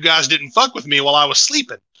sure you guys didn't fuck with me while I was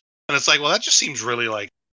sleeping." And it's like, well, that just seems really like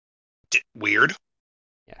weird.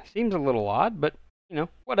 Yeah, seems a little odd, but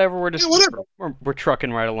whatever. We're just we're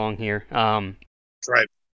trucking right along here. Right.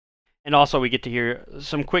 And also, we get to hear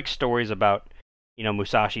some quick stories about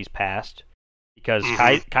Musashi's past, because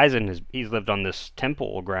Kaizen he's lived on this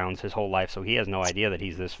temple grounds his whole life, so he has no idea that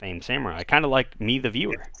he's this famed samurai. Kind of like me, the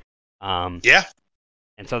viewer. Yeah.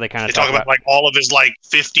 And so they kind of talk about like all of his like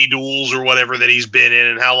 50 duels or whatever that he's been in,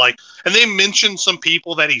 and how and they mention some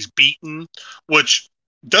people that he's beaten, which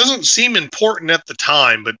doesn't seem important at the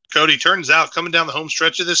time, but Cody, turns out coming down the home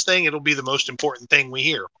stretch of this thing, it'll be the most important thing we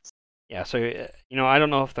hear. Yeah, so I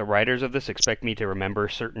don't know if the writers of this expect me to remember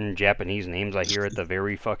certain Japanese names I hear at the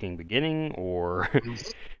very fucking beginning, or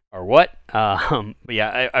what. But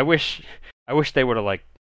yeah, I wish they would have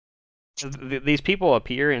these people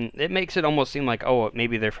appear, and it makes it almost seem like, oh,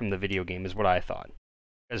 maybe they're from the video game, is what I thought,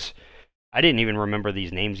 because I didn't even remember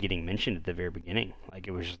these names getting mentioned at the very beginning. Like,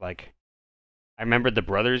 it was just like, I remembered the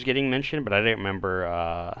brothers getting mentioned, but I didn't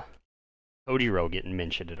remember Kojiro getting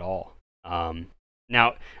mentioned at all.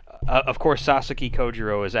 Now, of course, Sasaki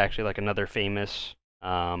Kojiro is actually like another famous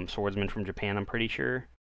swordsman from Japan, I'm pretty sure.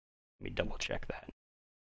 Let me double check that.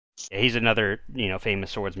 Yeah, he's another,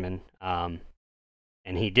 famous swordsman. And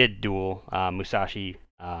he did duel Musashi,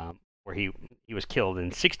 where he was killed in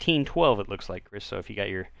 1612, it looks like, Chris. So if you got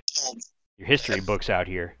your history books out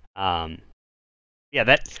here.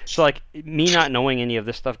 Yeah, so like me not knowing any of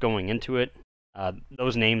this stuff going into it,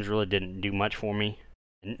 those names really didn't do much for me.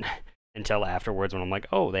 Until afterwards, when I'm like,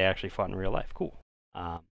 oh, they actually fought in real life. Cool.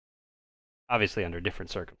 Obviously under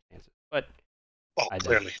different circumstances, but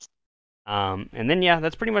clearly. And then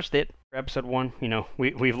that's pretty much it for episode 1.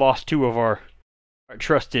 We've lost 2 of our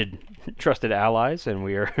trusted allies, and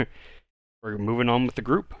we're moving on with the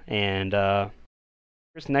group. And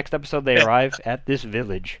here's the next episode. They arrive at this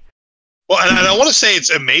village. Well, and I want to say it's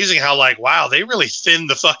amazing how wow, they really thinned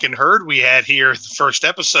the fucking herd we had here the first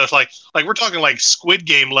episode. Like we're talking like Squid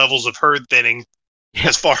Game levels of herd thinning,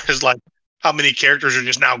 as far as how many characters are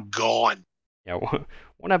just now gone. Yeah,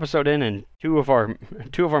 one episode in, and two of our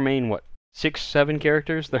main 6-7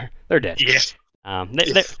 characters, they're dead. Yeah,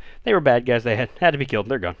 They were bad guys. They had to be killed.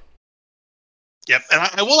 They're gone. Yep, and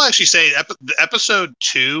I will actually say episode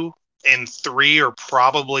 2 and 3 are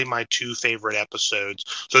probably my two favorite episodes.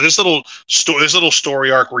 So this little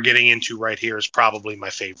story arc we're getting into right here is probably my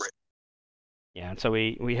favorite. Yeah, and so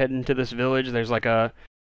we head into this village. There's like I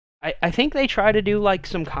think they try to do like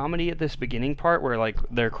some comedy at this beginning part where like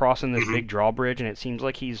they're crossing this big drawbridge and it seems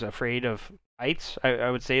like he's afraid of heights. I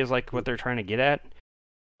would say is like what they're trying to get at.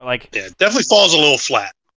 Like yeah, it definitely falls a little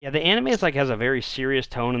flat. Yeah, the anime is like has a very serious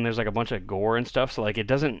tone and there's like a bunch of gore and stuff. So like it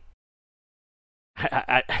doesn't.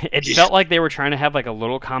 It felt like they were trying to have like a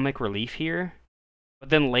little comic relief here, but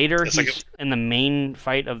then later he's in the main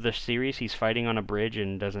fight of the series. He's fighting on a bridge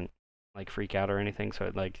and doesn't like freak out or anything.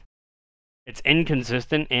 So it's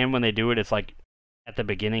inconsistent, and when they do it, it's like at the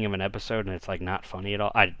beginning of an episode, and it's like not funny at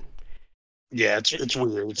all. It's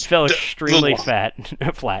weird. It felt extremely flat,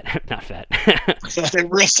 not fat.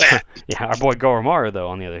 Real fat. Yeah, our boy Goromaru, though,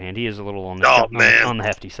 on the other hand, he is a little on the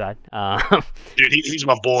hefty side. Dude, he's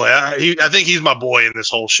my boy. I think he's my boy in this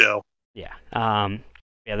whole show. Yeah.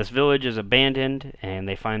 Yeah. This village is abandoned, and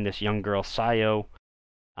they find this young girl, Sayo.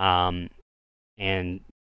 And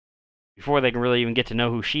before they can really even get to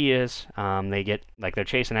know who she is, they get like they're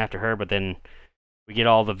chasing after her, but then we get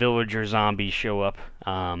all the villager zombies show up.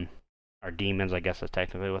 Or demons, I guess that's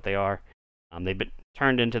technically what they are. They've been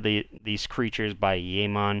turned into these creatures by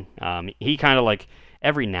Yaemon. He kind of like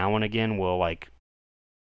every now and again will like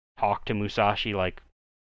talk to Musashi like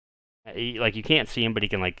you can't see him, but he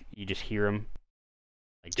can like you just hear him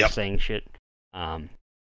like just saying shit.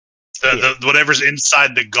 Whatever's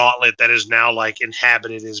inside the gauntlet that is now like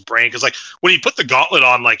inhabited his brain, because like when he put the gauntlet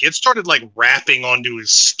on, like it started like wrapping onto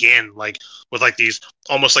his skin, like with like these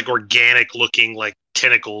almost like organic looking like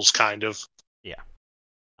tentacles, kind of.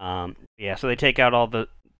 Yeah. So they take out all the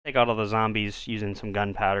zombies using some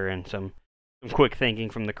gunpowder and some quick thinking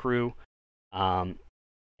from the crew.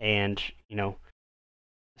 And you know,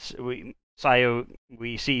 we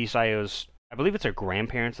see Sayo's, I believe it's her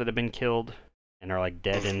grandparents that have been killed and are like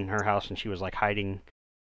dead in her house, and she was like hiding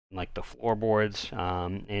in like the floorboards.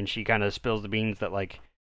 And she kind of spills the beans that like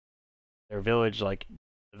their village, like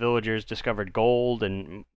the villagers discovered gold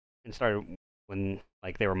and started when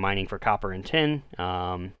like they were mining for copper and tin.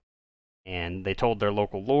 And they told their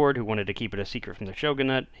local lord, who wanted to keep it a secret from the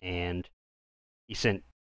shogunate, and he sent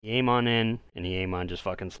Yaemon in, and Yaemon just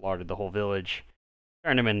fucking slaughtered the whole village,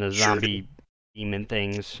 turned them into zombie demon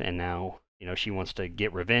things, and now, you know, she wants to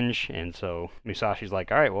get revenge, and so Musashi's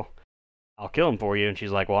like, alright, well, I'll kill him for you, and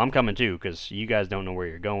she's like, well, I'm coming too, because you guys don't know where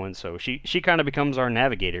you're going, so she kind of becomes our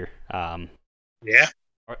navigator. Yeah.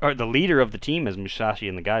 Or the leader of the team, as Musashi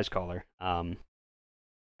and the guys call her.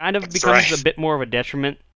 Kind of becomes a bit more of a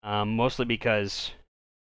detriment, mostly because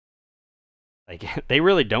like they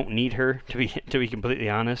really don't need her to be completely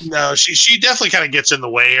honest. No, she definitely kind of gets in the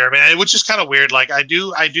way here. I mean, which is kind of weird. Like I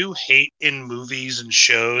do hate in movies and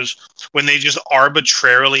shows when they just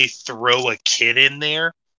arbitrarily throw a kid in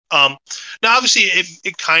there. Now obviously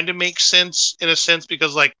it kind of makes sense in a sense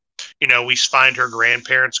because like, you know, we find her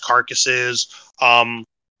grandparents' carcasses,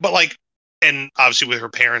 but like, and obviously with her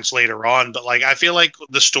parents later on, but like I feel like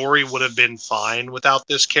the story would have been fine without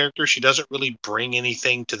this character. She doesn't really bring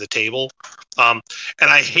anything to the table, and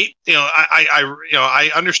I hate, you know, I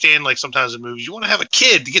understand like sometimes in movies you want to have a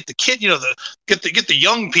kid to get the kid, you know, get the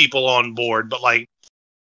young people on board, but like,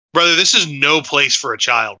 brother, this is no place for a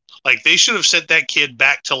child. Like they should have sent that kid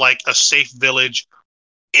back to like a safe village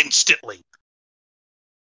instantly.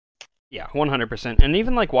 Yeah, 100%. And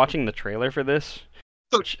even like watching the trailer for this.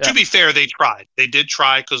 So, to be fair, they tried. They did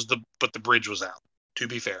try but the bridge was out. To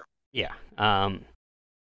be fair. Yeah.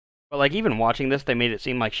 But like even watching this, they made it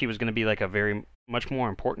seem like she was going to be like a very much more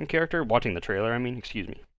important character. Watching the trailer, I mean, excuse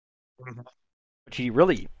me. Mm-hmm. But she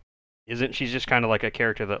really isn't. She's just kind of like a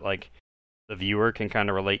character that like the viewer can kind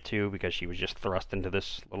of relate to because she was just thrust into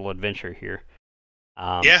this little adventure here.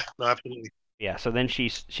 Yeah, no, absolutely. Yeah. So then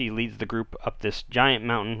she leads the group up this giant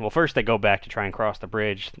mountain. Well, first they go back to try and cross the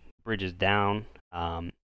bridge. The bridge is down.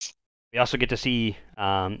 We also get to see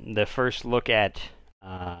the first look at.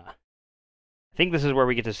 I think this is where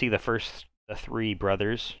we get to see the three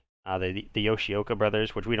brothers, the Yoshioka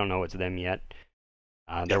brothers, which we don't know it's them yet.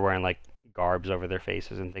 They're wearing like garbs over their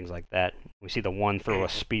faces and things like that. We see the one throw a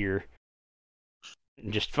spear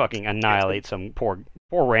and just fucking annihilate some poor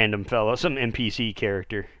random fellow, some NPC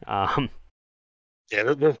character. Yeah,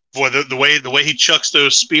 boy, the way he chucks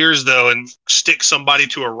those spears though and sticks somebody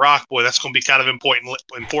to a rock, boy, that's going to be kind of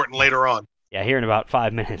important later on. Yeah, here in about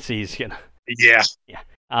 5 minutes, he's gonna. Yeah. Yeah.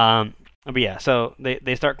 But yeah, so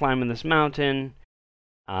they start climbing this mountain.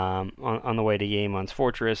 on the way to Yaemon's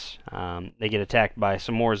fortress. They get attacked by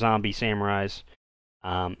some more zombie samurais,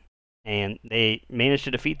 and they manage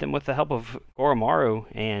to defeat them with the help of Goromaru,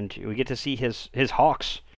 and we get to see his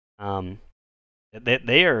hawks.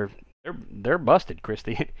 They're busted,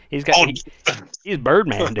 Christy. He's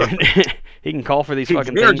Birdman, dude. He can call for these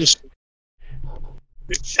fucking things.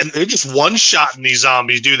 And they're just one-shotting these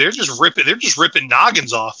zombies, dude. They're just ripping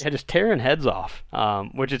noggins off. Yeah, just tearing heads off,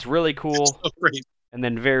 which is really cool. So and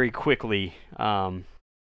then very quickly,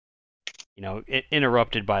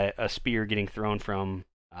 interrupted by a spear getting thrown from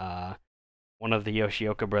one of the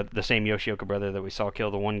Yoshioka brother, the same Yoshioka brother that we saw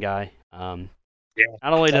kill the one guy. Not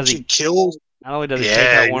only does he take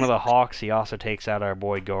out one of the hawks, he also takes out our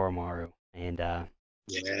boy Goromaru. And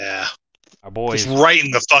our boy is right in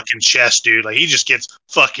the fucking chest, dude. Like, he just gets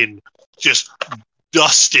fucking just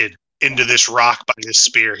dusted into this rock by this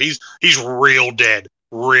spear. He's real dead,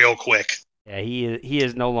 real quick. Yeah, he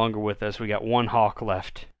is no longer with us. We got one hawk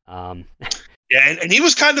left. Yeah, and he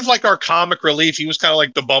was kind of like our comic relief. He was kind of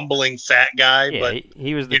like the bumbling fat guy. Yeah, but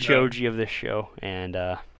he was the Choji of this show, and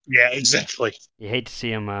yeah, exactly. You hate to see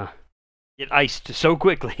him get iced so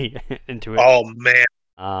quickly into it. Oh man.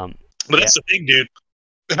 But that's the thing, dude.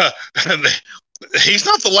 He's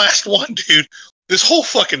not the last one, dude. This whole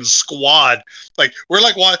fucking squad, like, we're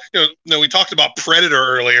like, we talked about Predator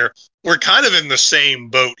earlier. We're kind of in the same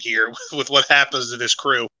boat here with what happens to this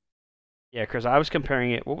crew. Yeah, because I was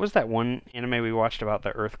comparing it. What was that one anime we watched about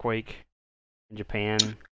the earthquake in Japan?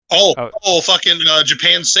 Fucking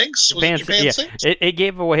Japan Sinks? Japan Sinks? It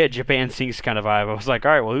gave away a Japan Sinks kind of vibe. I was like,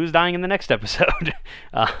 all right, well, who's dying in the next episode?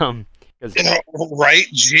 Right?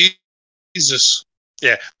 Jesus.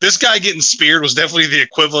 Yeah, this guy getting speared was definitely the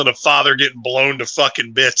equivalent of Father getting blown to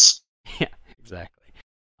fucking bits. Yeah, exactly.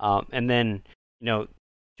 And then, two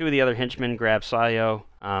of the other henchmen grab Sayo,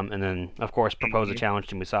 and then, of course, propose a challenge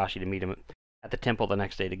to Musashi to meet him at the temple the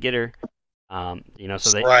next day to get her. So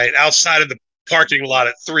they outside of the parking lot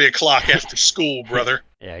at 3:00 after school, brother.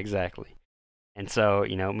 Yeah, exactly. And so,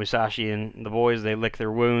 Musashi and the boys, they lick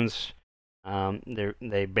their wounds.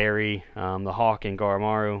 They bury the hawk in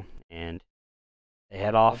Goromaru, and they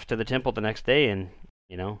head off to the temple the next day, and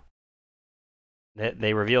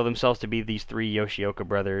they reveal themselves to be these three Yoshioka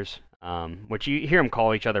brothers, which you hear them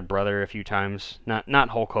call each other brother a few times. Not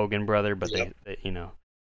Hulk Hogan brother, but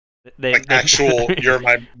they actual you're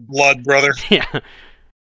my blood brother. Yeah,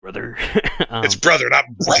 brother. It's brother, not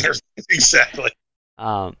brother. Exactly.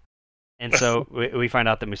 And so we find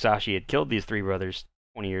out that Musashi had killed these three brothers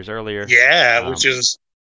 20 years earlier. Yeah, which is.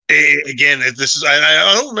 Again, this is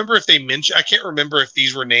I don't remember if they mentioned. I can't remember if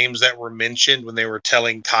these were names that were mentioned when they were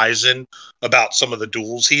telling Kaizen about some of the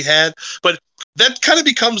duels he had. But that kind of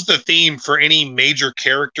becomes the theme for any major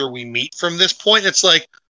character we meet from this point. It's like,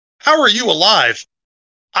 how are you alive?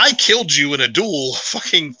 I killed you in a duel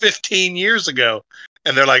fucking 15 years ago.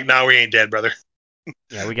 And they're like, no, we ain't dead, brother.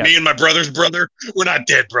 Yeah, we got me and my brother's brother. We're not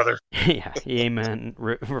dead, brother. Yeah, amen.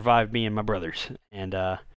 Revived me and my brothers. And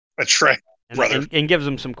that's right. And gives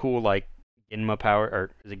them some cool, like, Genma power,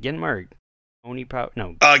 or is it Genma or Oni power?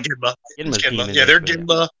 No. Genma. Genma's demon. Yeah, they're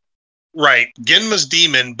Genma. Right. Genma's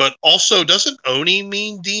demon, but also, doesn't Oni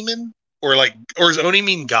mean demon? Or does Oni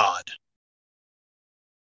mean god?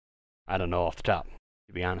 I don't know off the top,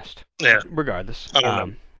 to be honest. Yeah. Regardless. I don't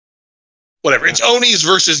know. Whatever. It's Onis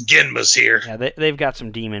versus Genmas here. Yeah, they've got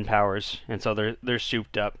some demon powers, and so they're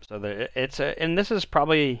souped up. So and this is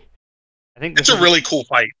probably... I think it's a really cool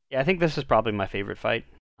fight. Yeah, I think this is probably my favorite fight.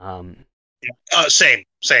 Same.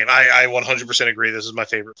 I 100% agree. This is my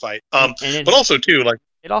favorite fight. But also too, like,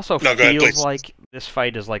 it also feels like this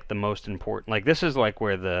fight is like the most important. Like, this is like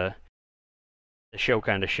where the show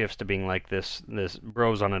kind of shifts to being like this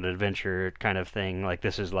bros on an adventure kind of thing. Like,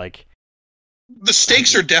 this is like the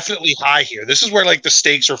stakes are definitely high here. This is where like the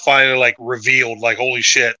stakes are finally like revealed. Like, holy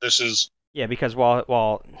shit, this is. Yeah, because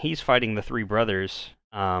while he's fighting the three brothers.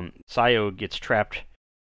 Sayo gets trapped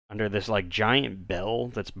under this like giant bell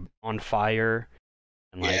that's on fire,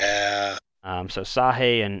 and so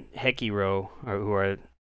Sahe and Hekiro,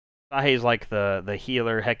 Sahe's like the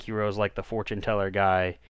healer, Hekiro's like the fortune teller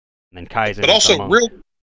guy, and then Kaizen. But also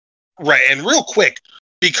real quick,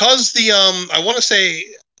 because I want to say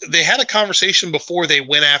they had a conversation before they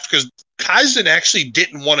went after, because Kaizen actually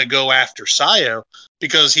didn't want to go after Sayo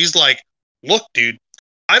because he's like, look, dude,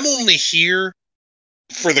 I'm only here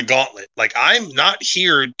for the gauntlet. Like, I'm not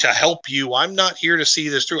here to help you. I'm not here to see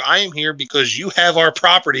this through. I am here because you have our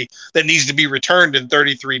property that needs to be returned in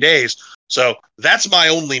 33 days. So that's my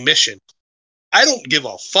only mission. I don't give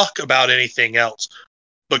a fuck about anything else.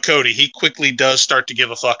 But Cody, he quickly does start to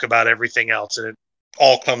give a fuck about everything else, and it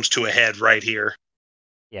all comes to a head right here.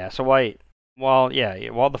 Yeah. So while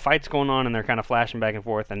the fight's going on and they're kind of flashing back and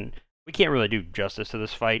forth, and we can't really do justice to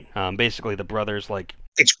this fight. Basically, the brothers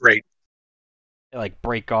It's great.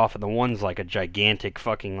 break off, and the one's like a gigantic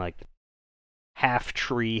fucking like half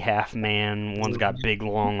tree, half man. One's got big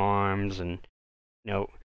long arms, and you know,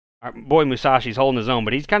 our boy Musashi's holding his own,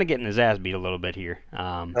 but he's kind of getting his ass beat a little bit here.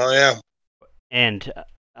 Oh yeah. And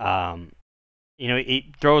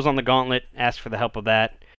he throws on the gauntlet, asks for the help of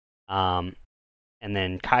that, and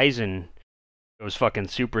then Kaizen goes fucking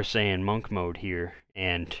Super Saiyan monk mode here,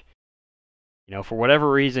 and for whatever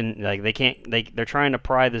reason, like they're trying to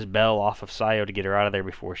pry this bell off of Sayo to get her out of there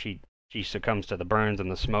before she succumbs to the burns and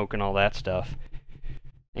the smoke and all that stuff.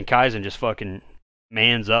 And Kaizen just fucking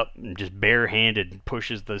mans up and just barehanded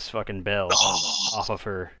pushes this fucking bell off of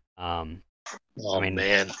her. Man.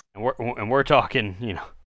 And we're talking,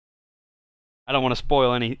 I don't want to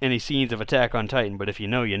spoil any scenes of Attack on Titan, but if you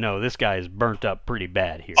know, this guy is burnt up pretty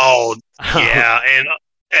bad here. Oh, yeah,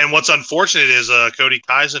 and what's unfortunate is Cody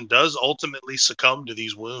Kaizen does ultimately succumb to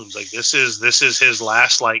these wounds. Like this is his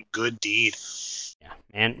last like good deed.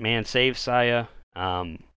 Yeah, man saves Saya,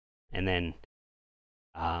 and then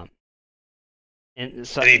and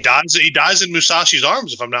he dies in Musashi's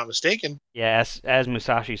arms, if I'm not mistaken. Yeah, as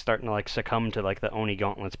Musashi's starting to like succumb to like the Oni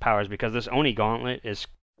Gauntlet's powers, because this Oni Gauntlet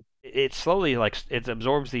it slowly like it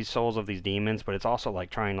absorbs these souls of these demons, but it's also like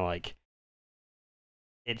trying to like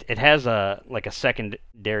it has a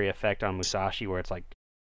secondary effect on Musashi where it's like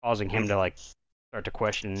causing him to like start to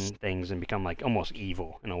question things and become like almost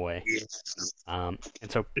evil in a way. And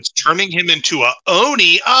so it's turning him into a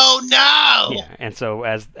Oni. Oh no! Yeah, and so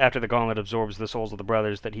after the gauntlet absorbs the souls of the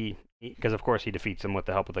brothers, that because of course he defeats them with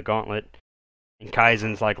the help of the gauntlet, and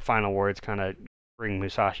Kaizen's like final words kind of bring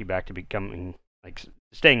Musashi back to becoming like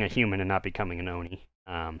staying a human and not becoming an Oni.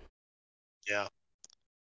 Yeah.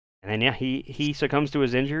 And then he succumbs to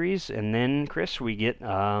his injuries, and then Chris, we get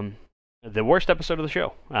the worst episode of the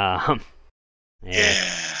show. Yeah.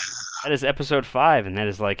 That is episode 5, and that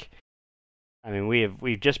is like, I mean,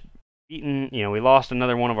 we've just beaten, we lost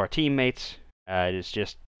another one of our teammates. It's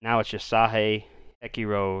just Sahe,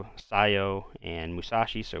 Hekiro, Sayo, and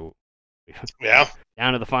Musashi. So yeah,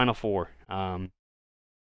 down to the final 4.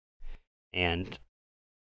 And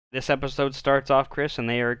this episode starts off, Chris, and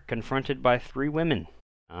they are confronted by 3 women.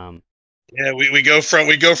 Yeah, we go from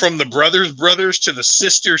the brothers to the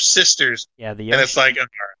sisters. Yeah, and it's like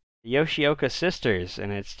the Yoshioka sisters,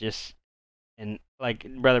 and it's just, and like,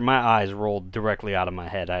 brother, my eyes rolled directly out of my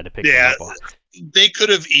head. I had to pick them up. They could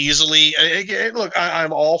have easily. Look,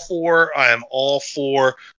 I'm all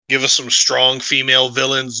for. Give us some strong female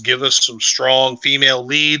villains. Give us some strong female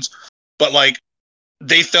leads. But like,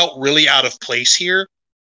 they felt really out of place here.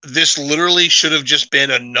 This literally should have just been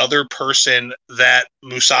another person that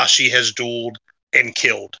Musashi has dueled and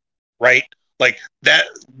killed, right? Like that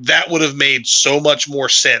would have made so much more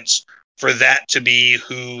sense for that to be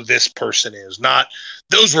who this person is. Not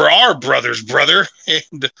those were our brothers, brother,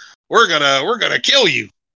 and we're gonna kill you.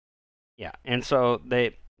 Yeah, and so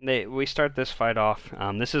we start this fight off.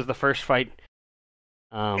 This is the first fight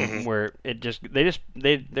where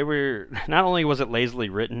they were, not only was it lazily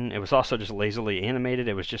written, it was also just lazily animated.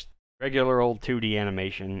 It was just regular old 2D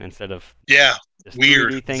animation instead of this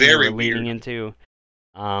weird 3D thing very they were leading into.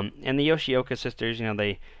 And the Yoshioka sisters,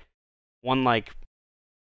 one like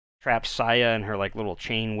traps Saya in her like little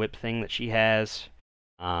chain whip thing that she has,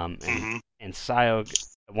 and Sayo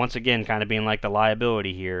once again kind of being like the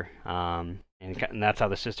liability here, and that's how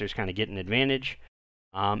the sisters kind of get an advantage,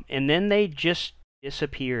 and then they just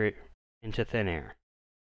disappear into thin air.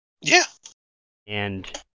 Yeah. And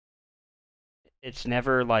it's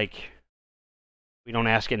never like, we don't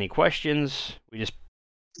ask any questions. We just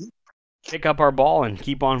pick up our ball and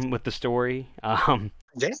keep on with the story. The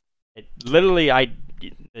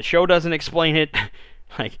show doesn't explain it.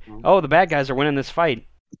 Like, oh, the bad guys are winning this fight.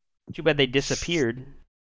 Too bad they disappeared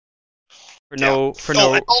for no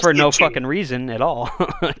fucking reason at all.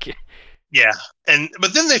 Yeah,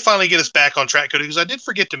 but then they finally get us back on track, Cody, because I did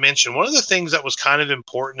forget to mention one of the things that was kind of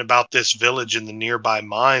important about this village and the nearby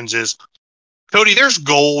mines is, Cody, there's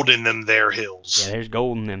gold in them there hills. Yeah, there's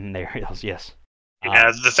gold in them there hills, yes.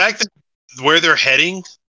 Yeah, the fact that where they're heading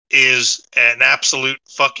is an absolute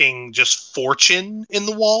fucking just fortune in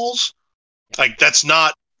the walls, like that's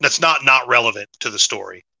not relevant to the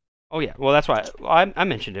story. Oh yeah, well that's why I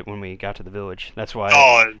mentioned it when we got to the village. That's why.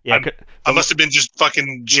 Oh yeah, I must have been just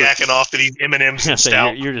fucking jacking off to these M&Ms and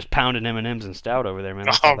stout. You're just pounding M&Ms and stout over there, man.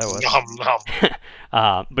 That's what that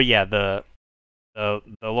was. But yeah, the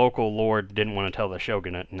local lord didn't want to tell the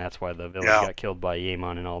shogunate, and that's why the village got killed by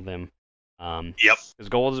Yaemon and all them. Yep. Because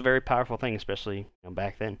gold is a very powerful thing, especially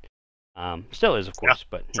back then. Still is, of course,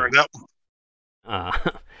 but turned out.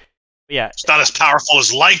 Yeah, it's not as powerful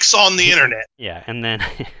as likes on the internet. Yeah, and then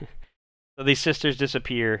so these sisters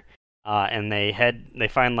disappear, and they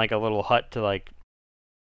find like a little hut to like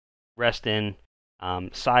rest in.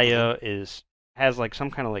 Saya has like some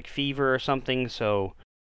kind of like fever or something, so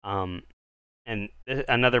and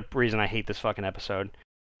another reason I hate this fucking episode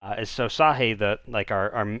is so Sahe, the like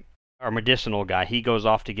our medicinal guy, he goes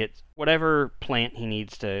off to get whatever plant he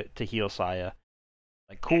needs to heal Saya.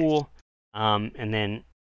 Like cool. And then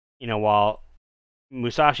while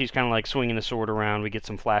Musashi's kind of like swinging the sword around, we get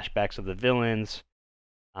some flashbacks of the villains.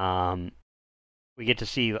 We get to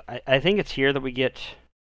see. I think it's here that we get.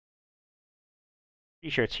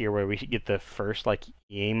 Pretty sure it's here where we get the first like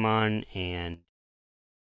Yaemon and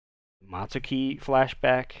Matsuki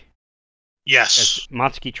flashback. Yes.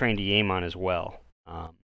 Matsuki trained Yaemon as well.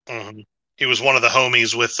 He was one of the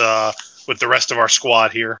homies with the rest of our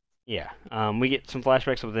squad here. Yeah. We get some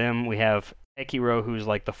flashbacks of them. We have Ekiro, who's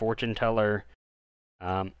like the fortune teller.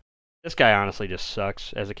 This guy honestly just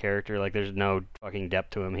sucks as a character. Like, there's no fucking depth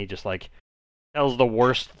to him. He just like tells the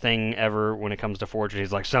worst thing ever when it comes to fortune.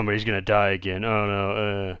 He's like, somebody's gonna die again. Oh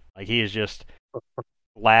no. Like, he is just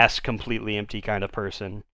last completely empty kind of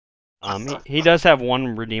person. He does have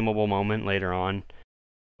one redeemable moment later on,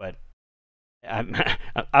 but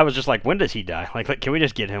I was just like, when does he die? Like, can we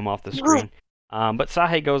just get him off the screen? But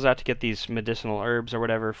Sahe goes out to get these medicinal herbs or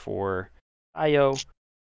whatever for Ayo,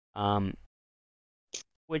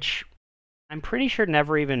 which I'm pretty sure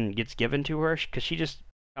never even gets given to her, because she just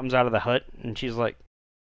comes out of the hut and she's like,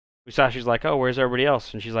 Musashi's like, oh, where's everybody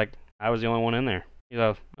else? And she's like, I was the only one in there. He's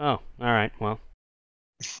like, oh, alright, well.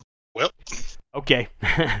 Okay.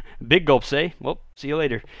 Big gulp say, well, see you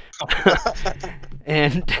later.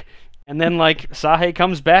 and then like Sahe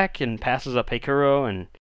comes back and passes up Heikuro, and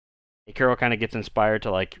Heikuro kind of gets inspired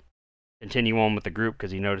to like continue on with the group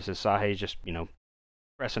because he notices Sahe's just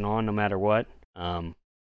pressing on no matter what. And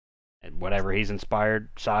whatever he's inspired,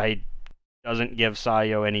 Sahe doesn't give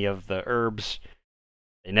Sayo any of the herbs.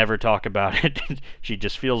 They never talk about it. She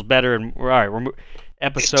just feels better, and all right, we're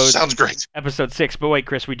sounds great. Episode 6. But wait,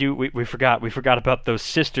 Chris, we forgot about those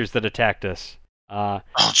sisters that attacked us. Oh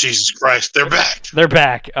Jesus Christ, they're back. They're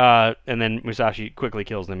back. And then Musashi quickly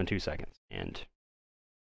kills them in 2 seconds. And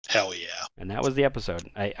hell yeah. And that was the episode.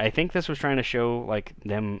 I think this was trying to show like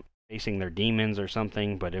them facing their demons or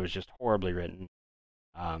something, but it was just horribly written.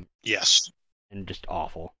 Yes. And just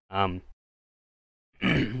awful. The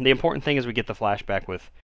important thing is we get the flashback with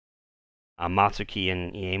Matsuki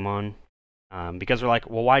and Yaemon, because we're like,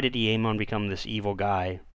 well, why did Yaemon become this evil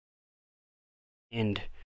guy? And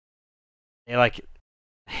they like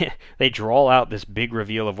they draw out this big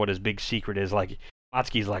reveal of what his big secret is. Like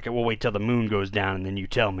Matsuki's like, we'll wait till the moon goes down and then you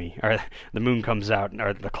tell me, or the moon comes out,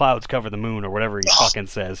 or the clouds cover the moon, or whatever he fucking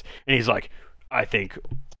says. And he's like, I think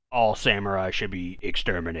all samurai should be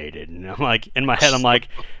exterminated. And I'm like, in my head, I'm like,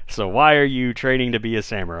 so why are you training to be a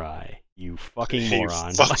samurai? You fucking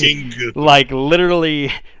moron. Like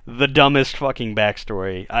literally the dumbest fucking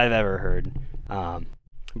backstory I've ever heard.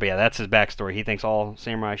 But yeah, that's his backstory. He thinks all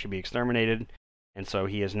samurai should be exterminated, and so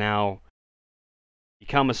he has now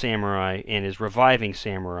become a samurai and is reviving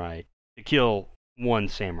samurai to kill one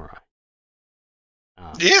samurai.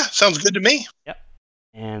 Yeah, sounds good to me. Yep.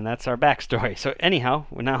 And that's our backstory. So anyhow,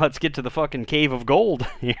 now let's get to the fucking cave of gold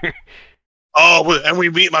here. Oh, and we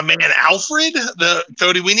meet my man Alfred.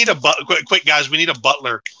 Cody, we need a quick guys. We need a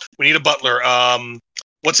butler.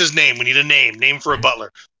 What's his name? We need a name for a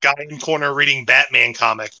butler. Guy in corner reading Batman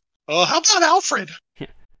comic. Oh, how about Alfred?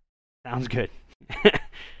 Sounds good.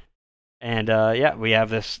 And yeah, we have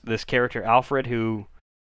this character Alfred who,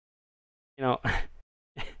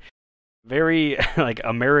 very like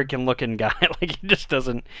American looking guy. Like he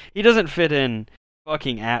doesn't fit in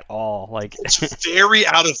fucking at all. Like it's very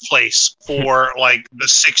out of place for like the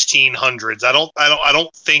 1600s. I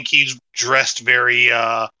don't think he's dressed very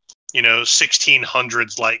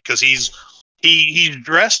 1600s like, because he's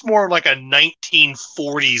dressed more like a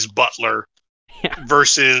 1940s butler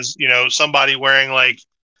versus somebody wearing like,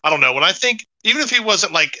 I don't know. When I think, even if he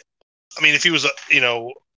wasn't like, I mean, if he was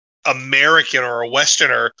American or a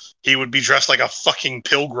Westerner, he would be dressed like a fucking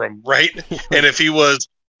pilgrim, right? And if he was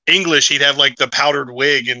English, he'd have like the powdered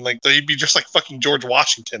wig and like he'd be just like fucking George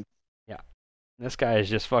Washington. Yeah, this guy is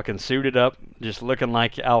just fucking suited up, just looking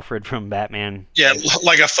like Alfred from Batman. Yeah,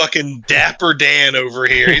 like a fucking Dapper Dan over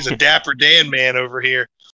here. He's a Dapper Dan man over here,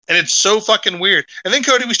 and it's so fucking weird. And then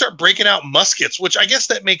Cody, we start breaking out muskets, which I guess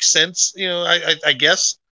that makes sense. I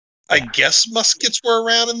guess. I guess muskets were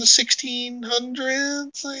around in the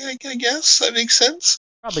 1600s. I guess that makes sense.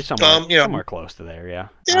 Probably somewhere close to there. Yeah.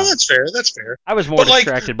 Yeah, that's fair. That's fair. I was more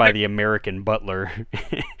distracted by the American butler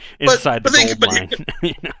inside the gold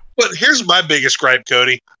mine. But here's my biggest gripe,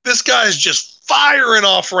 Cody. This guy's just firing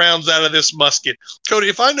off rounds out of this musket. Cody,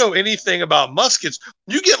 if I know anything about muskets,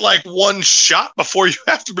 you get like one shot before you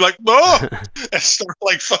have to be like, oh, and start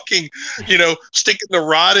like fucking, sticking the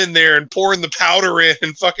rod in there and pouring the powder in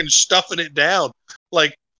and fucking stuffing it down.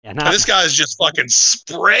 Like, this guy's just fucking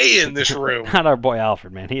spraying this room. Not our boy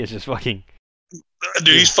Alfred, man. He is just fucking... Dude,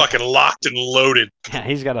 he's fucking locked and loaded. Yeah,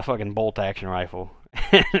 he's got a fucking bolt action rifle.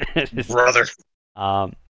 Brother.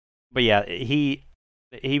 But yeah, he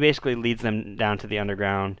basically leads them down to the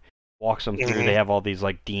underground, walks them through. They have all these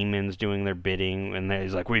like demons doing their bidding, and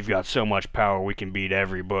he's like, "We've got so much power, we can beat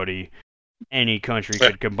everybody. Any country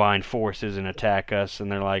could combine forces and attack us." And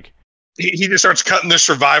they're like, he just starts cutting the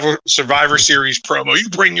Survivor Series promo. You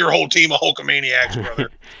bring your whole team of Hulkamaniacs, brother.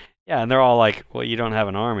 Yeah, and they're all like, "Well, you don't have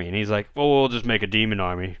an army," and he's like, "Well, we'll just make a demon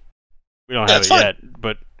army. We don't have it yet,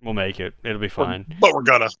 but we'll make it. It'll be fine." But we're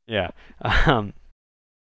gonna. Yeah.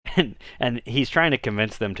 And he's trying to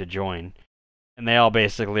convince them to join, and they all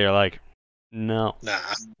basically are like, "No,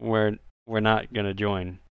 we're not gonna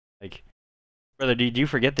join." Like, brother, did you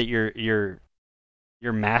forget that your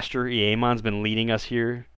master Iemon's been leading us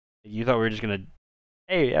here? You thought we were just gonna,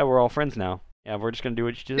 hey, yeah, we're all friends now. Yeah, we're just gonna do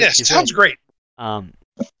what you do. Yes, sounds great. And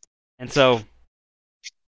so,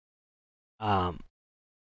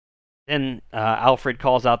 then Alfred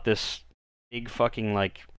calls out this big fucking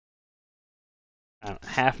like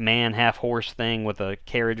half man, half horse thing with a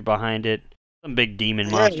carriage behind it. Some big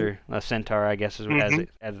demon monster, a centaur, I guess,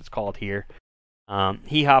 as it's called here.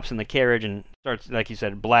 He hops in the carriage and starts, like you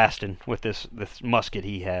said, blasting with this musket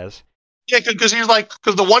he has. Yeah, because he's like,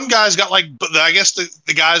 because the one guy's got like, I guess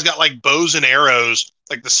the guy's got like bows and arrows.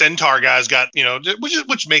 Like the centaur guy's got,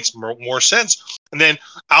 which makes more sense. And then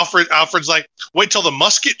Alfred's like, wait till the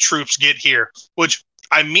musket troops get here. Which,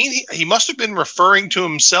 I mean, he must have been referring to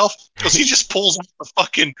himself, because he just pulls out the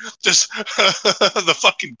fucking the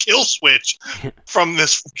fucking kill switch from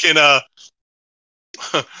this fucking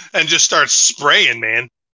and just starts spraying, man.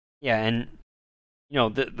 Yeah, and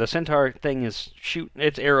the centaur thing is shooting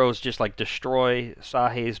its arrows just like destroy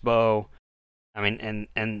Sahe's bow. I mean,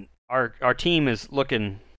 and our team is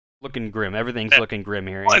looking grim. Everything's looking grim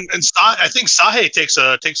here. And I think Sahe takes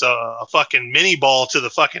a fucking mini ball to the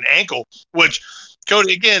fucking ankle, which,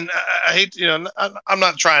 Cody, again, I hate, I'm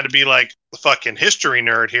not trying to be like the fucking history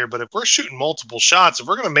nerd here, but if we're shooting multiple shots, if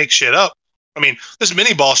we're going to make shit up, I mean, this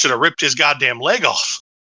mini ball should have ripped his goddamn leg off.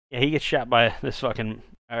 Yeah, he gets shot by this fucking,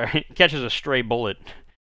 he catches a stray bullet,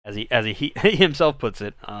 as he himself puts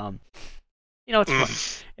it. It's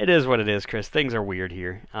fun. It is what it is, Chris. Things are weird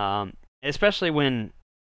here. Especially when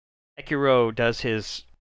Ekiro does his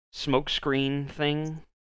smoke screen thing.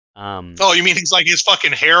 You mean he's like his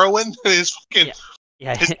fucking heroin? His fucking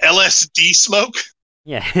his LSD smoke?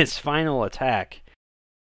 Yeah, his final attack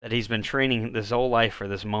that he's been training this whole life for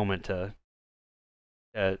this moment to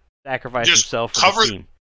sacrifice himself for the team.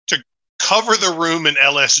 To cover the room in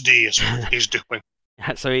LSD is what he's doing.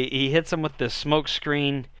 So he hits him with this smoke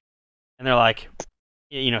screen, and they're like,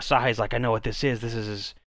 Sahe's like, I know what this is. This is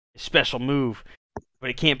his special move, but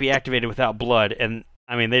it can't be activated without blood. And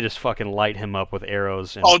I mean, they just fucking light him up with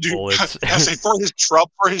arrows and bullets. I say for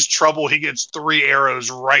his trouble, he gets 3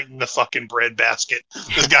 arrows right in the fucking breadbasket.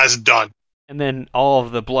 This guy's done. And then all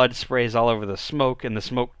of the blood sprays all over the smoke, and the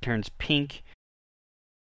smoke turns pink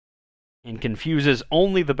and confuses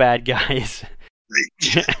only the bad guys.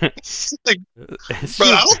 But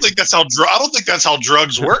I don't think that's how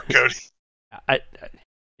drugs work, Cody.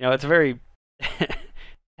 It's a very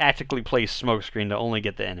tactically placed smokescreen to only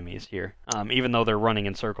get the enemies here, even though they're running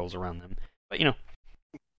in circles around them. But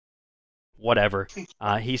whatever.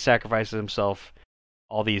 He sacrifices himself.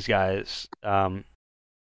 All these guys.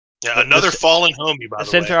 Another fallen homie, by the way. The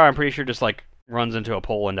centaur, I'm pretty sure, just like runs into a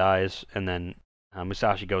pole and dies, and then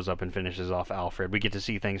Musashi goes up and finishes off Alfred. We get to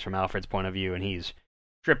see things from Alfred's point of view, and he's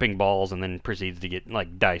tripping balls and then proceeds to get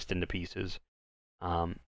like diced into pieces.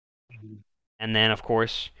 And then, of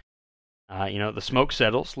course, the smoke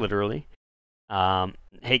settles, literally.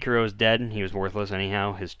 Heikuro is dead, and he was worthless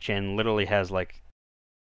anyhow. His chin literally has like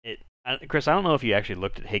it. Chris, I don't know if you actually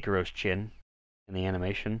looked at Heikuro's chin in the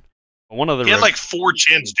animation. But he had like 4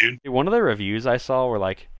 chins, dude. One of the reviews I saw were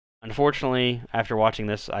like, unfortunately, after watching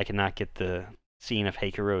this, I cannot get the scene of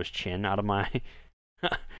Heikuro's chin out of my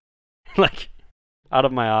out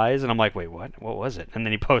of my eyes, and I'm like, wait, what? What was it? And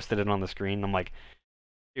then he posted it on the screen. And I'm like,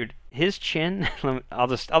 dude, his chin. I'll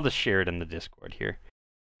just share it in the Discord here.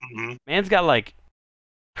 Mm-hmm. Man's got like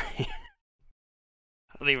I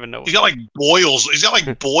don't even know. He's got like boils. He's got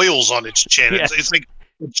like boils on his chin. Yes. It's like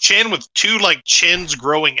a chin with two like chins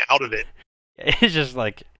growing out of it. It's just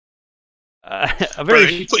like a Brother,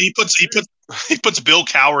 very. he puts Bill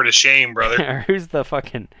Cowher to shame, brother. Who's the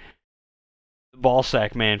fucking ball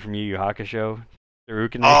sack man from Yu Yu Hakusho?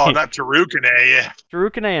 Tarukane. Oh, not Tarukane, yeah.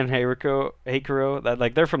 Tarukane and Heikuro, that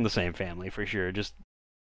like they're from the same family for sure. Just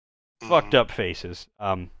fucked up faces.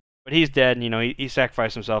 But he's dead. And, he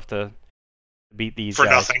sacrificed himself to beat these for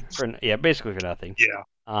guys. nothing. Basically for nothing. Yeah.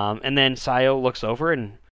 And then Sayo looks over,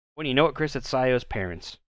 and when you know it, Chris, it's Sayo's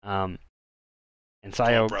parents. And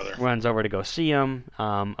Sayo runs over to go see him.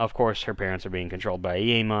 Of course, her parents are being controlled by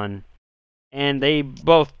Iemon, and they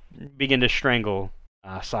both begin to strangle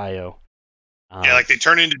Sayo. Yeah, like they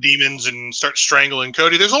turn into demons and start strangling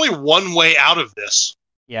Cody. There's only one way out of this.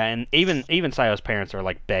 Yeah, and even Sayo's parents are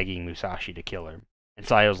like begging Musashi to kill her, and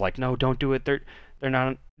Sayo's like, "No, don't do it. They're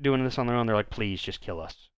not doing this on their own. They're like, please, just kill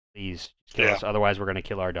us. Please, just kill us. Otherwise, we're gonna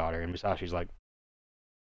kill our daughter." And Musashi's like,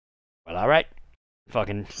 "Well, all right."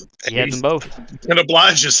 Fucking, he heads them both. And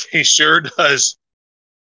obliges. He sure does.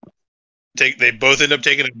 They both end up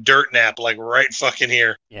taking a dirt nap, like right fucking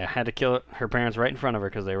here. Yeah, had to kill her parents right in front of her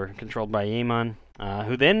because they were controlled by Iemon,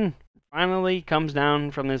 who then finally comes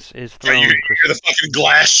down from his throne. Yeah, you hear the fucking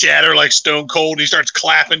glass shatter like Stone Cold, and he starts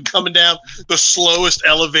clapping, coming down the slowest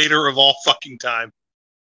elevator of all fucking time.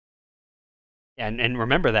 And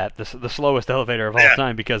remember that, the slowest elevator of all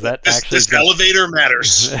time, because this elevator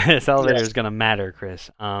matters. This elevator is going to matter, Chris.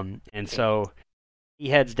 And so he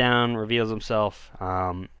heads down, reveals himself,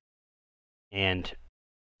 and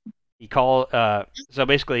he so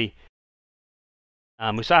basically,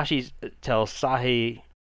 Musashi tells Sayo,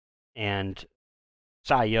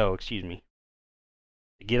 to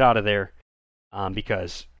get out of there,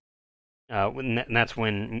 because and that's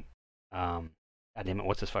when God damn it,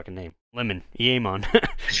 what's his fucking name? Iemon.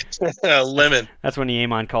 Lemon. That's when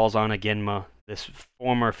Iemon calls on a Genma, this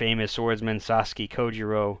former famous swordsman, Sasuke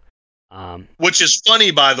Kojiro. Which is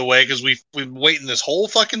funny, by the way, because we've been waiting this whole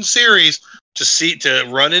fucking series to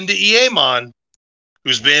run into Iemon,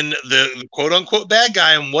 who's been the quote unquote bad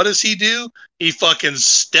guy. And what does he do? He fucking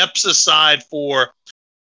steps aside for,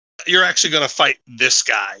 you're actually going to fight this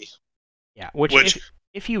guy. Yeah, which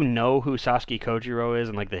if you know who Sasuke Kojiro is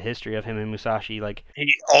and like the history of him and Musashi, like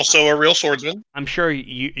he's also a real swordsman. I'm sure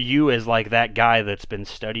you as like that guy that's been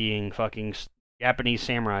studying fucking Japanese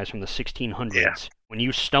samurais from the 1600s. Yeah. When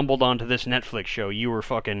you stumbled onto this Netflix show, you were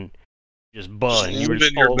fucking just buzzing. You were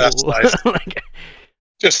just your best life.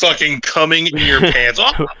 Just fucking coming in your pants.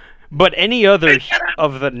 Oh. But any other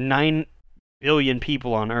of the 9 billion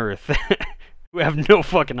people on Earth who have no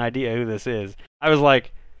fucking idea who this is, I was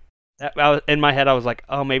like. In my head, I was like,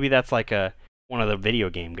 "Oh, maybe that's like one of the video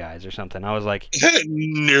game guys or something." I was like,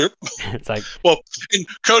 "Nope." It's like, well, and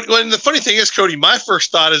Cody. Well, and the funny thing is, Cody, my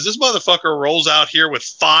first thought is this motherfucker rolls out here with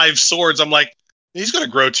 5 swords. I'm like, he's gonna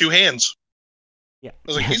grow 2 hands. Yeah, I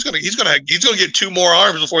was like, he's gonna get 2 more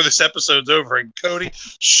arms before this episode's over. And Cody,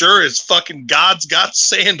 sure as fucking God's got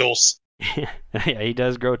sandals. Yeah, he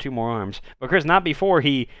does grow 2 more arms, but Chris, not before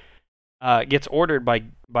he. Gets ordered by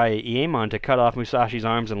Iemon to cut off Musashi's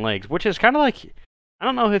arms and legs, which is kind of like, I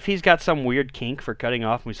don't know if he's got some weird kink for cutting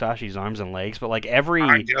off Musashi's arms and legs, but like every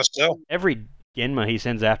Genma he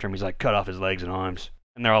sends after him, he's like, cut off his legs and arms,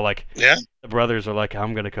 and they're all like, yeah. The brothers are like,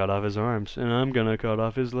 I'm gonna cut off his arms and I'm gonna cut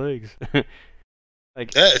off his legs.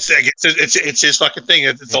 Like, yeah, it's his fucking thing.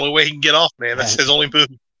 It's the only way he can get off, man. That's his only move.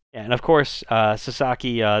 Yeah, and of course,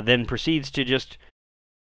 Sasaki then proceeds to just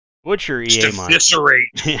butcher Iemon.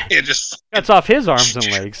 Eviscerate. It just cuts off his arms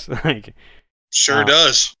and legs. Like, sure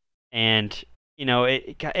does. And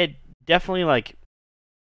it definitely, like,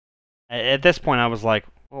 at this point I was like,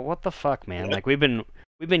 well, what the fuck, man? Like, we've been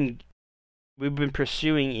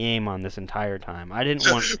pursuing Iemon this entire time. I didn't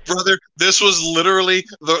want. Brother, this was literally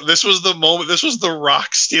the moment. This was the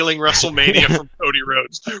Rock stealing WrestleMania from Cody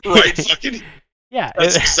Rhodes. Right? Fucking. Yeah.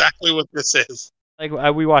 That's exactly what this is.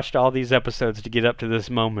 Like, we watched all these episodes to get up to this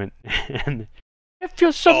moment, and it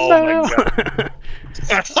feels so bad.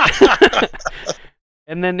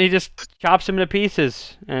 And then he just chops him to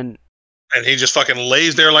pieces, and he just fucking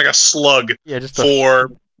lays there like a slug. Yeah, just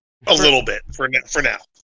for a little bit for now.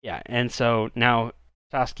 Yeah, and so now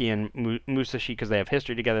Sasuke and Musashi, because they have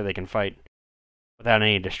history together, they can fight without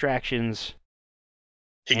any distractions.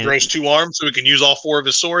 He grows 2 arms, so he can use all 4 of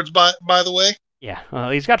his swords. By the way. Yeah,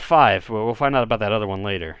 he's got 5. We'll find out about that other one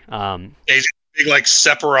later. He's got a big like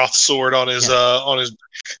Sephiroth sword on his back.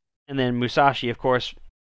 And then Musashi, of course,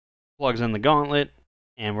 plugs in the gauntlet,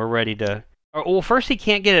 and we're ready to. Well, first he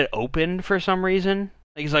can't get it open for some reason.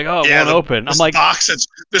 He's like, oh, it won't open. I'm like,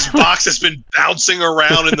 this box that's been bouncing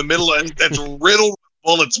around in the middle, and that's riddled with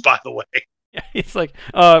bullets, by the way. He's like,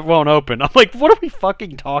 it won't open. I'm like, what are we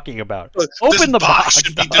fucking talking about? Open the box.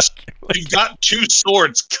 Should be just, you've got 2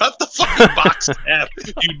 swords. Cut the fucking box in half.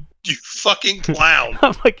 You fucking clown.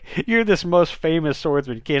 I'm like, you're this most famous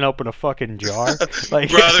swordsman. You can't open a fucking jar. Like,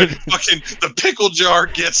 brother, fucking the pickle jar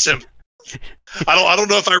gets him. I don't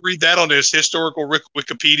know if I read that on his historical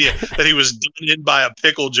Wikipedia that he was done in by a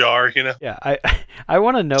pickle jar, you know. Yeah, I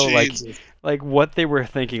want to know Jesus. like what they were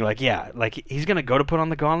thinking. Like, yeah, like he's gonna go to put on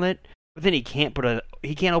the gauntlet, but then he can't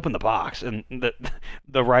open the box, and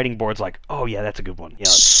the writing board's like, oh yeah, that's a good one. Yeah.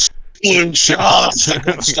 Stuff.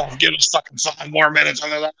 Give us fucking 5 more minutes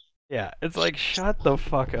under that. Yeah, it's like, shut the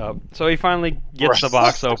fuck up. So he finally gets the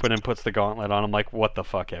box open and puts the gauntlet on. I'm like, what the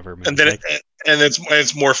fuck ever, man. And then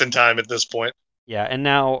it's morphin time at this point. Yeah, and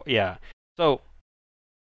now, yeah. So,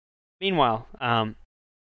 meanwhile,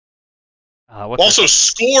 also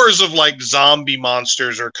scores of like zombie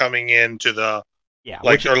monsters are coming into the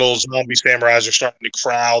like their little zombie samurais are starting to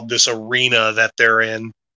crowd this arena that they're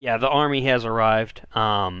in. Yeah, the army has arrived.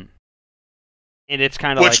 And it's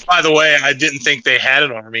kind of which, by the way, I didn't think they had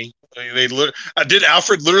an army. Did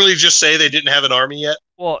Alfred literally just say they didn't have an army yet?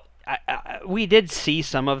 Well, we did see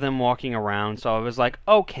some of them walking around, so I was like,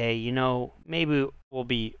 okay, maybe we'll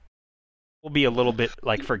be a little bit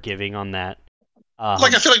like forgiving on that.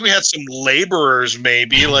 Like I feel like we had some laborers,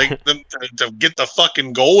 maybe like to get the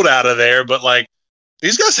fucking gold out of there, but like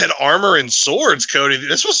these guys had armor and swords, Cody.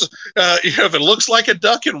 This was, if it looks like a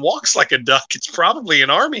duck and walks like a duck, it's probably an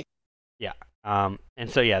army. Yeah. And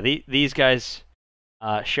so yeah, these guys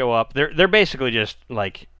show up. They're basically just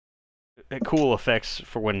like cool effects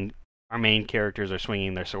for when our main characters are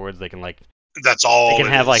swinging their swords. They can that's all. They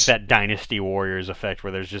can have like that Dynasty Warriors effect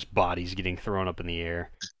where there's just bodies getting thrown up in the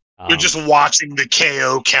air. You're just watching the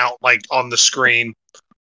KO count like on the screen.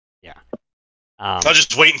 Yeah. I'm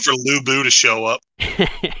just waiting for Lu Bu to show up.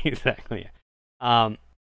 Exactly. And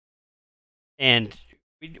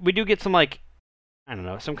we do get some like, I don't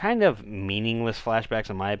know, some kind of meaningless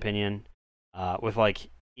flashbacks in my opinion, with like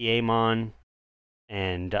Iemon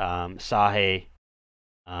and Sahe,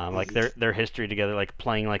 like their history together, like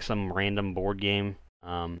playing like some random board game.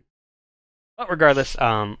 But regardless,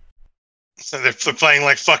 so they're playing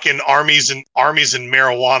like fucking armies and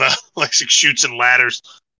marijuana, like shoots and ladders.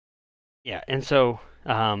 Yeah, and so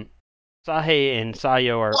Sahe and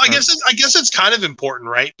Sayo are. Well, I guess it's kind of important,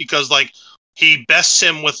 right? Because like he bests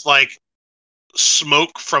him with like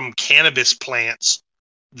smoke from cannabis plants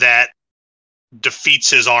that defeats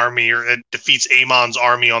his army, or it defeats Amon's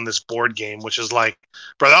army on this board game, which is like,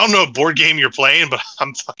 brother, I don't know what board game you're playing, but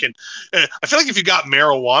I'm fucking. I feel like if you got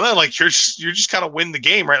marijuana, like you're just kind of win the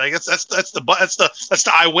game, right? Like that's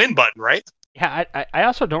the I win button, right? Yeah, I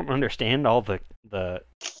also don't understand all the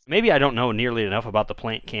maybe I don't know nearly enough about the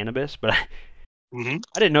plant cannabis, but I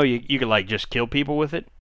didn't know you could like just kill people with it.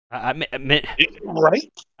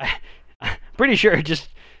 Right? I'm pretty sure it just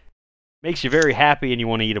makes you very happy and you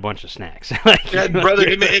want to eat a bunch of snacks. Yeah, brother,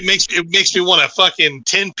 it makes me want a fucking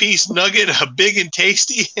 10-piece nugget, a big and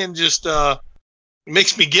tasty, and just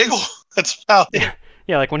makes me giggle. That's about it.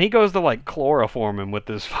 Yeah, like when he goes to like chloroform him with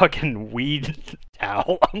this fucking weed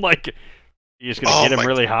towel, I'm like, you're just gonna get him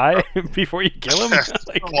really high before you kill him?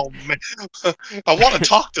 Like, oh man, I want to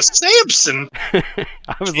talk to Samson.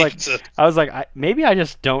 I was like, maybe I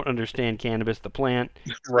just don't understand cannabis, the plant,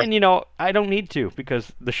 right. And I don't need to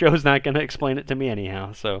because the show's not gonna explain it to me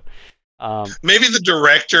anyhow. So maybe the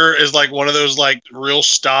director is like one of those like real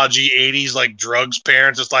stodgy '80s like drugs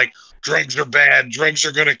parents. It's like drugs are bad, drugs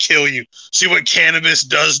are gonna kill you. See what cannabis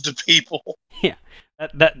does to people. Yeah,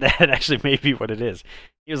 that actually may be what it is.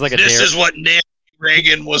 He was like this is what Nancy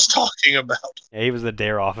Reagan was talking about. Yeah, he was the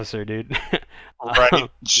DARE officer, dude. Right,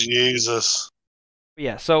 Jesus.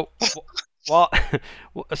 Yeah, so while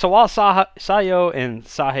Sayo and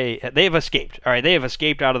Sahe, they've escaped. All right, they have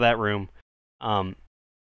escaped out of that room. And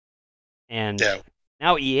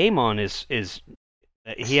now Iemon is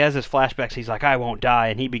he has his flashbacks. He's like, I won't die,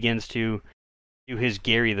 and he begins to do his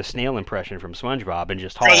Gary the Snail impression from SpongeBob and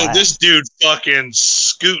just haul ass. This dude fucking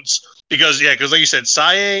scoots because like you said,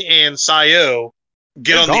 Sae and Sayo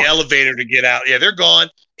get on the elevator to get out. Yeah, they're gone,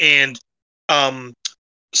 and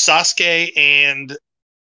Sasuke and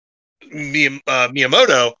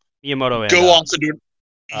Miyamoto go off into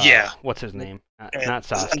Yeah. What's his name? And Not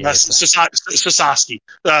Sasuke.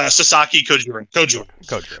 Sasaki Kojiro.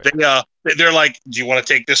 Kojiro. They're like, do you want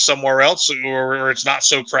to take this somewhere else where it's not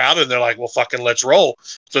so crowded? And they're like, well, fucking let's roll.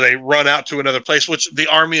 So they run out to another place, which the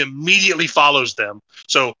army immediately follows them.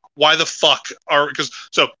 So why the fuck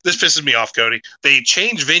so this pisses me off, Cody. They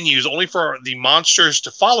change venues only for the monsters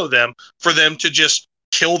to follow them, for them to just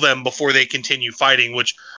kill them before they continue fighting,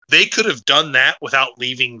 which they could have done that without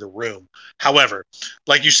leaving the room. However,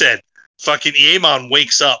 like you said, fucking Iemon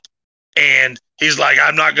wakes up and he's like,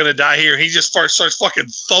 I'm not going to die here. He just starts fucking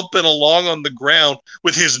thumping along on the ground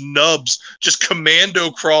with his nubs, just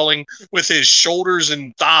commando crawling with his shoulders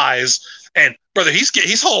and thighs. And brother,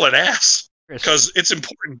 he's hauling ass because it's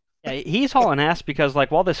important. Yeah, he's hauling ass because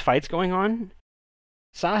like while this fight's going on,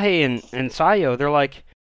 Sahe and Sayo, they're like,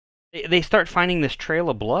 they start finding this trail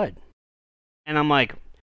of blood. And I'm like,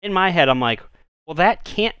 in my head, I'm like, well, that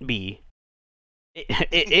can't be.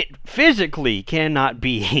 It physically cannot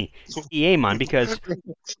be Iemon, because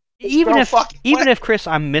even if Chris,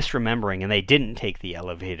 I'm misremembering and they didn't take the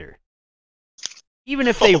elevator, even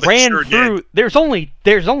if they ran through, did. there's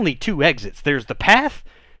only two exits. There's the path.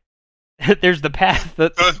 There's the path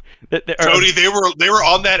that Cody, they were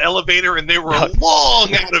on that elevator and they were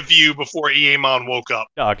long out of view before Iemon woke up.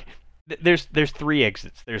 Dog, there's three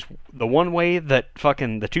exits. There's the one way that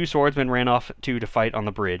fucking the two swordsmen ran off to fight on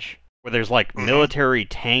the bridge, where there's like military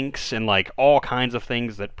tanks and like all kinds of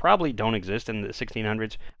things that probably don't exist in the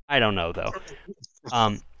 1600s. I don't know though.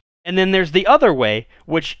 And then there's the other way,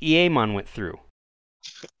 which Iemon went through.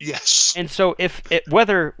 Yes. And so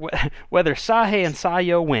whether Sahe and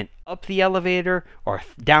Sayo went up the elevator or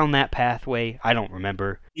down that pathway, I don't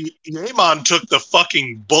remember. Iemon took the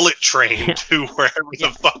fucking bullet train to wherever the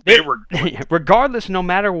fuck they were going. Regardless, no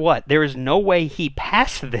matter what, there is no way he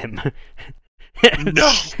passed them.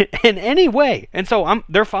 No. In any way. And so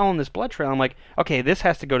they're following this blood trail. I'm like, okay, this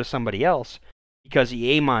has to go to somebody else, because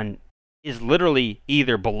Iemon is literally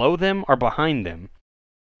either below them or behind them.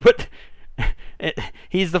 But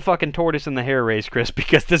he's the fucking tortoise in the hare race, Chris,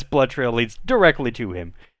 because this blood trail leads directly to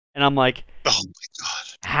him. And I'm like, oh my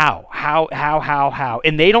god. How?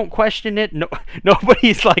 And they don't question it. No,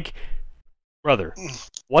 nobody's like, brother,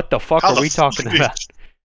 what the fuck are we talking about?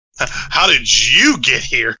 How did you get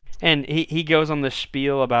here? And he goes on this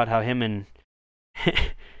spiel about how him and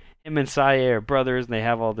Saye are brothers and they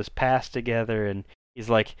have all this past together, and he's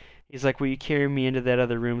like, will you carry me into that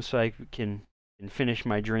other room so I can finish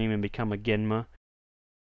my dream and become a Genma?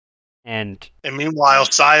 And meanwhile,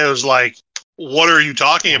 Sayo's like, what are you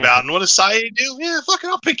talking about? And what does Saye do? Yeah, fuck it,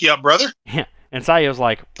 I'll pick you up, brother. Yeah. And Sayo's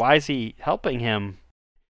like, why is he helping him?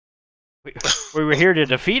 We were here to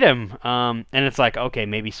defeat him. And it's like, okay,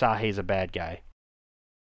 maybe Sahe's a bad guy.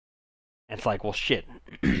 And it's like, well, shit.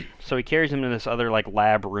 So he carries him to this other like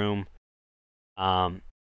lab room. And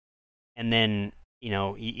then,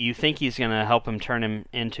 you think he's gonna help him turn him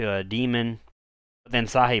into a demon, but then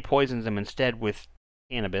Sahe poisons him instead with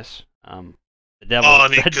cannabis.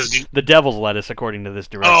 The devil's lettuce, according to this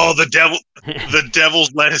director. Oh, the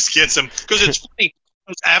devil's lettuce gets him. Because it's funny.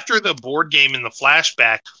 After the board game in the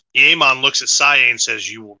flashback, Iemon looks at Saye and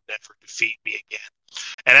says, "You will never defeat me again."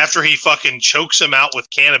 And after he fucking chokes him out with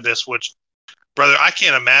cannabis, which, brother, I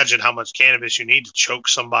can't imagine how much cannabis you need to choke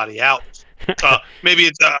somebody out. Maybe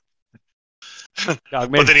it's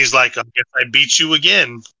Dog, but then he's like, I guess I beat you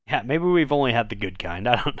again. Yeah, maybe we've only had the good kind.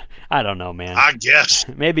 I don't know, man. I guess.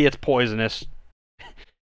 Maybe it's poisonous.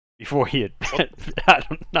 Before he had...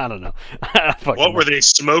 I don't know. What were they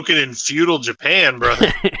smoking in feudal Japan,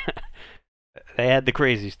 brother? They had the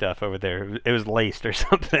crazy stuff over there. It was laced or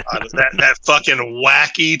something. That fucking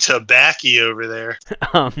wacky tobacco over there.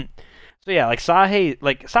 So yeah,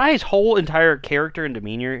 Sahe's whole entire character and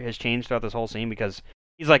demeanor has changed throughout this whole scene, because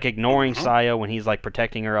he's like ignoring Sayo when he's like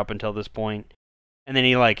protecting her up until this point, and then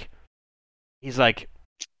he's like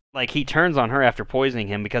he turns on her after poisoning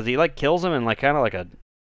him, because he like kills him in like kind of like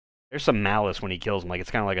there's some malice when he kills him, like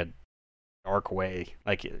it's kind of like a dark way,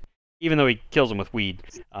 like even though he kills him with weed,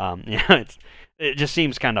 it just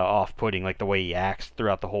seems kind of off-putting, like the way he acts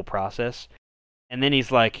throughout the whole process. And then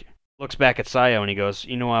he's like, looks back at Sayo and he goes,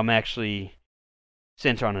 I'm actually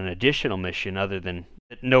sent on an additional mission other than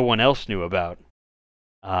that no one else knew about.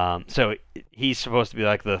 So he's supposed to be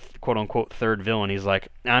like the quote-unquote third villain. He's like,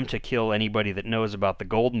 I'm to kill anybody that knows about the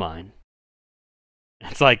gold mine.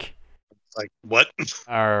 It's like what?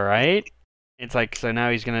 All right. It's like, so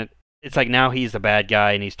now now he's the bad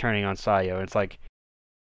guy and he's turning on Sayo. It's like,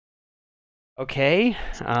 okay.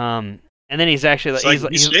 And then he's actually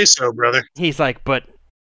you say so, brother. He's like, but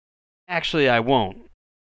actually I won't.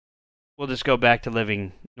 We'll just go back to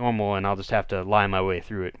living normal, and I'll just have to lie my way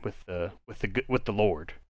through it with the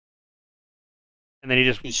Lord. And then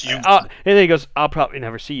and then he goes, I'll probably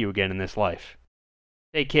never see you again in this life.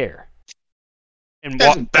 Take care. And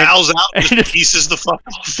bows out and just pieces the fuck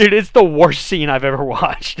off. Dude, it's the worst scene I've ever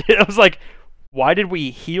watched. I was like, why did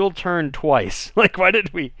we heel turn twice? Like, why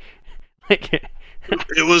did we? Like,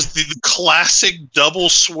 it was the classic double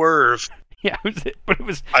swerve. Yeah, but it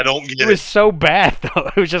was. I don't get it. It was so bad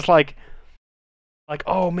though. It was just like,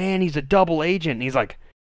 oh man, he's a double agent. And he's like,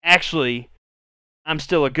 actually, I'm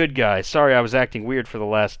still a good guy. Sorry, I was acting weird for the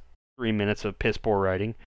last 3 minutes of piss poor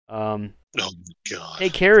writing. Oh my god.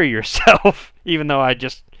 Take care of yourself. Even though I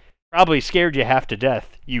just probably scared you half to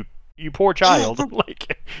death. You poor child.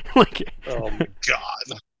 like. Oh my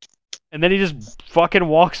god. And then he just fucking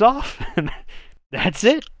walks off. And that's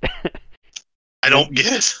it. I don't get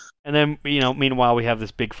it. And then, meanwhile, we have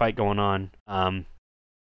this big fight going on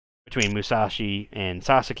between Musashi and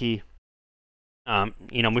Sasaki.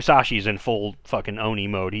 Musashi's in full fucking Oni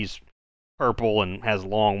mode. He's purple and has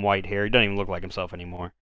long white hair. He doesn't even look like himself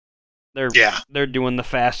anymore. They're doing the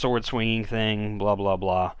fast sword swinging thing, blah blah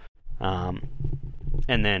blah. And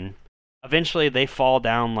then eventually they fall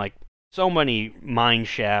down like so many mine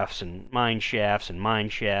shafts and mine shafts and mine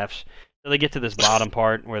shafts. So they get to this bottom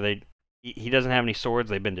part where he doesn't have any swords.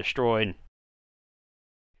 They've been destroyed.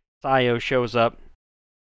 Sayo shows up,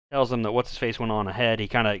 tells them that what's his face went on ahead. He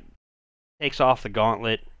kind of takes off the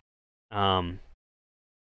gauntlet, and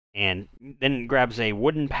then grabs a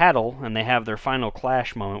wooden paddle, and they have their final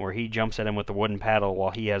clash moment where he jumps at him with the wooden paddle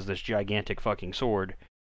while he has this gigantic fucking sword.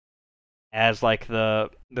 As like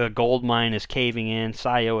the gold mine is caving in,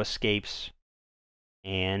 Sayo escapes,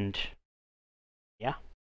 and yeah,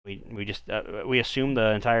 we just we assume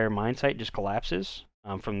the entire mine site just collapses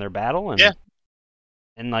from their battle, and yeah.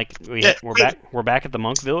 And like we're back at the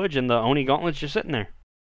monk village, and the Oni gauntlet's just sitting there.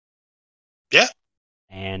 Yeah.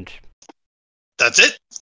 And that's it.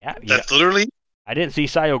 Yeah. That's literally. I didn't see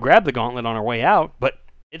Sayo grab the gauntlet on her way out, but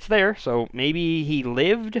it's there. So maybe he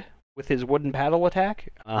lived with his wooden paddle attack.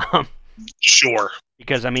 Sure.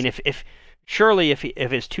 Because I mean, if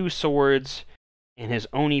his two swords and his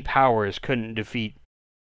Oni powers couldn't defeat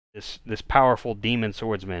this powerful demon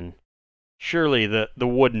swordsman, surely the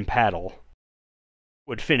wooden paddle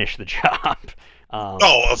would finish the job.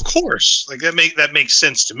 Of course. Like that makes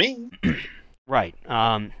sense to me. Right.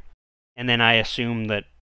 And then I assume that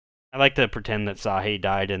I like to pretend that Sahe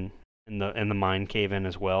died in the mine cave in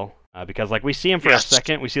as well, because like we see him for a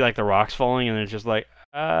second, we see like the rocks falling, and it's just like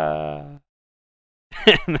and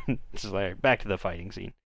then it's just like back to the fighting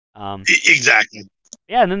scene. Exactly.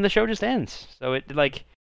 Yeah, and then the show just ends. So it like,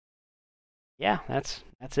 yeah, that's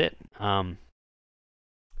it.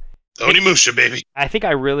 Onimusha, baby. I think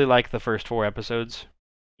I really like the first 4 episodes,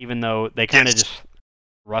 even though they kind of just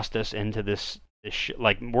rust us into this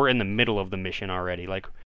like we're in the middle of the mission already. Like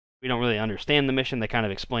we don't really understand the mission. They kind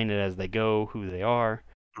of explain it as they go, who they are.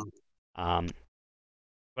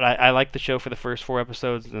 But I liked the show for the first 4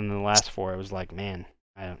 episodes, and then the last 4, I was like, man,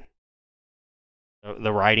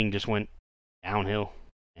 the writing just went downhill,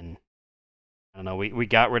 and I don't know. We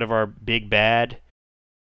got rid of our big bad,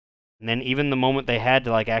 and then even the moment they had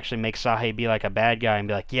to like actually make Sahe be like a bad guy and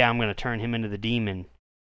be like, yeah, I'm gonna turn him into the demon,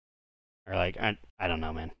 or like I don't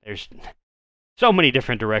know, man. There's so many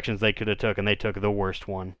different directions they could have took, and they took the worst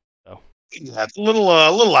one. So yeah, it's a little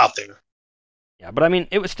out there. Yeah, but I mean,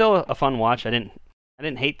 it was still a fun watch. I didn't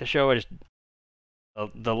hate the show. I just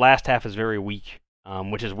the last half is very weak,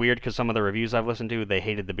 which is weird because some of the reviews I've listened to, they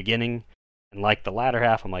hated the beginning and liked the latter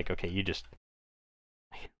half. I'm like, okay, let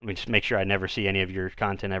me just make sure I never see any of your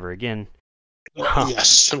content ever again.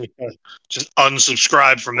 Yes, just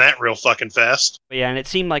unsubscribe from that real fucking fast. But yeah, and it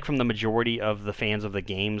seemed like from the majority of the fans of the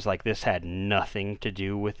games, like this had nothing to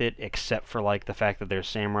do with it except for like the fact that there's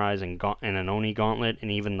samurais and an Oni gauntlet,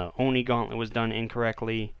 and even the Oni gauntlet was done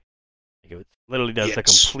incorrectly. Like it literally does the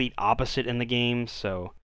complete opposite in the game.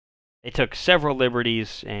 So they took several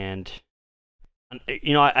liberties, and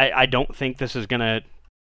I don't think this is gonna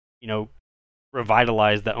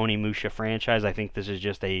revitalize the Onimusha franchise. I think this is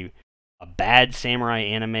just a bad samurai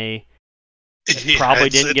anime that probably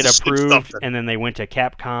didn't get approved, and then they went to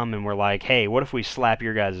Capcom and were like, hey, what if we slap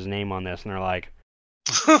your guys' name on this? And they're like,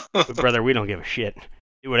 brother, we don't give a shit.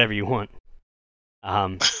 Do whatever you want.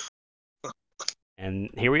 And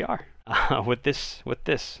here we are with this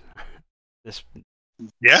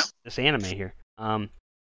anime here.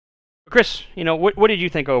 Chris, what did you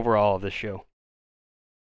think overall of this show?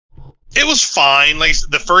 It was fine. Like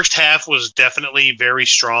the first half was definitely very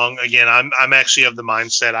strong. Again, I'm actually of the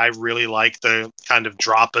mindset I really like the kind of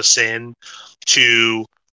drop us in to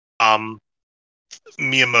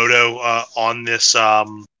Miyamoto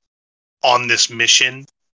on this mission,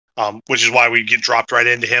 which is why we get dropped right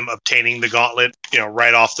into him obtaining the gauntlet,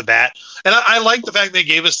 right off the bat. And I like the fact they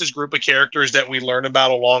gave us this group of characters that we learn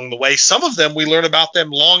about along the way. Some of them we learn about them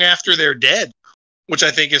long after they're dead, which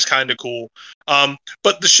I think is kind of cool.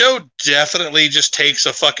 But the show definitely just takes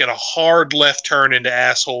a fucking hard left turn into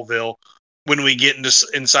Assholeville when we get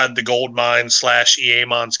inside the gold mine /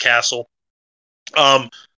 Ieamon's castle.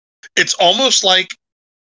 It's almost like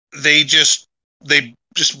they just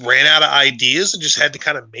ran out of ideas and just had to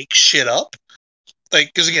kind of make shit up.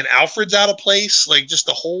 Like, because again, Alfred's out of place. Like, just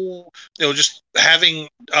the whole, just having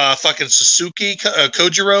fucking Suzuki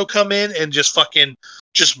Kojiro come in and just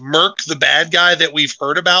murk the bad guy that we've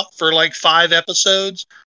heard about for like 5 episodes.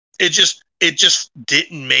 It just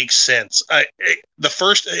didn't make sense. I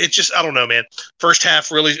don't know, man. First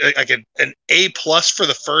half really like an A+ for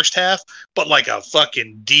the first half, but like a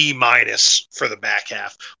fucking D- for the back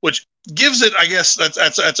half, which gives it, I guess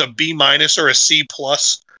that's a B- or a C+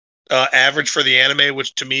 average for the anime,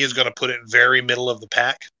 which to me is going to put it very middle of the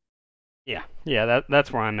pack. Yeah,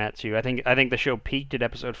 that's where I'm at too. I think the show peaked at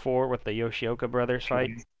episode 4 with the Yoshioka brothers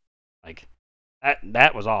fight. Like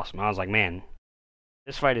that was awesome. I was like, man,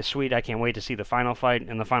 this fight is sweet. I can't wait to see the final fight.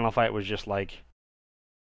 And the final fight was just like,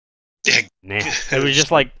 man, it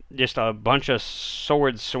was just a bunch of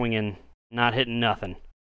swords swinging, not hitting nothing.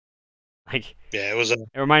 Like, yeah, it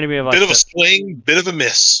reminded me of like bit of a swing, bit of a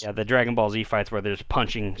miss. Yeah, the Dragon Ball Z fights where they're just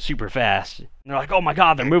punching super fast. And they're like, oh my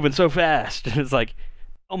god, they're moving so fast. And it's like,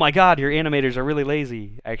 oh my god, your animators are really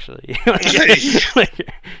lazy, actually. Yeah,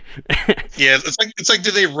 it's like,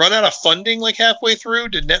 did they run out of funding like halfway through?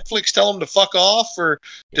 Did Netflix tell them to fuck off, or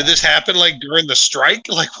did this happen like during the strike?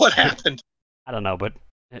 Like, what happened? I don't know, but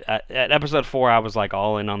at episode 4, I was like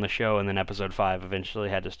all in on the show, and then episode 5 eventually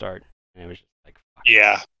had to start, and it was just like, fuck.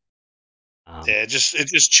 Yeah. It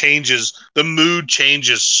just changes. The mood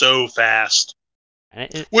changes so fast,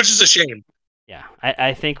 which is a shame. Yeah,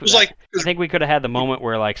 I think I think we could have had the moment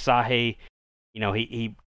where like Sahe,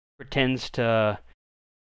 he pretends to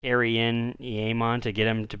carry in Ieamon to get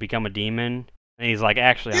him to become a demon, and he's like,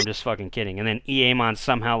 actually, I'm just fucking kidding. And then Ieamon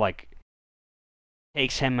somehow like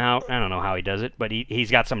takes him out. I don't know how he does it, but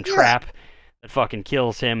he's got some trap that fucking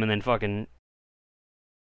kills him, and then fucking.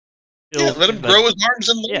 Let him grow his arms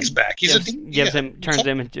and legs back. He's a demon. Turns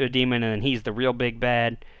him into a demon, and then he's the real big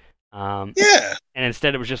bad. And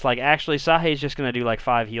instead it was just like, actually, Sahe's just going to do like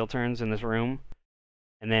 5 heel turns in this room,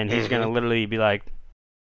 and then he's going to literally be like,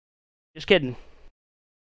 just kidding.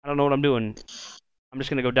 I don't know what I'm doing. I'm just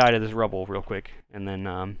going to go die to this rubble real quick. And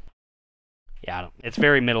then, it's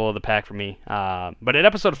very middle of the pack for me. But at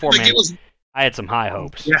episode 4, man, I had some high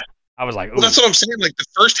hopes. Yeah. I was like, ooh. Well, that's what I'm saying. Like the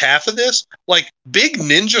first half of this, like big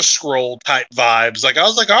Ninja Scroll type vibes. Like I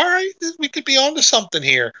was like, all right, we could be onto something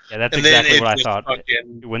here. Yeah, that's exactly what I thought.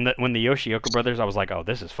 When the Yoshioka brothers, I was like, oh,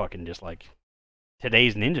 this is fucking just like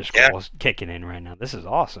today's Ninja Scroll is kicking in right now. This is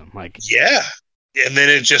awesome. Like, yeah. And then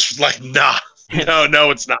it just like, nah, no,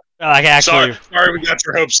 it's not. Like, actually, sorry, we got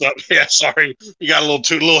your hopes up. Yeah, sorry, we got a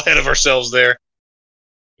little ahead of ourselves there.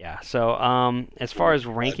 Yeah, so as far as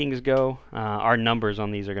rankings go, our numbers on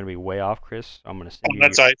these are going to be way off, Chris. I'm going to send you.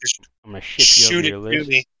 I'm going to ship you over your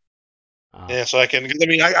list. Yeah, so I can. I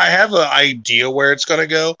mean, I have an idea where it's going to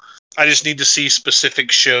go. I just need to see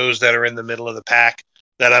specific shows that are in the middle of the pack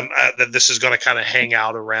that that this is going to kind of hang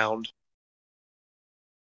out around.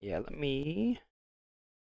 Yeah, let me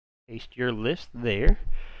paste your list there.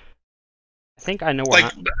 I think I know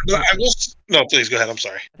where No, please go ahead. I'm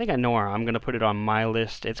sorry. I think I know where I'm going to put it on my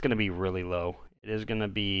list. It's going to be really low. It is going to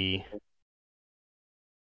be...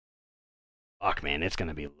 Fuck, man, it's going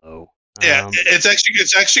to be low. Yeah, it's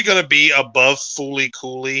actually going to be above Fooly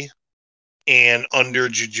Cooly and under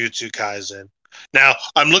Jujutsu Kaisen. Now,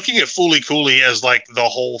 I'm looking at Fooly Cooly as like the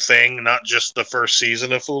whole thing, not just the first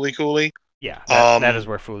season of Fooly Cooly. Yeah, that is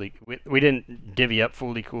where we didn't divvy up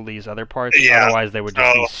Fooly Cooly's other parts. Yeah, otherwise, they would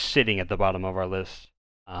just be sitting at the bottom of our list.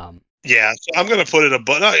 Yeah, so I'm gonna put it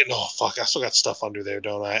above. No, fuck, I still got stuff under there,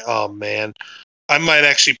 don't I? Oh man, I might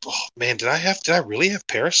actually. Oh man, did I really have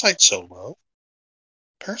Parasite so low?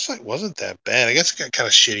 Parasite wasn't that bad. I guess it got kind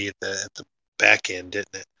of shitty at the back end,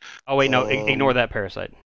 didn't it? Oh wait, no, ignore that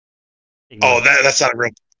Parasite. That's not real.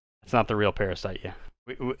 It's not the real Parasite. Yeah.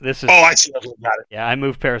 This is. Oh, I see. Got it. Yeah, I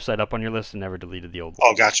moved Parasite up on your list and never deleted the old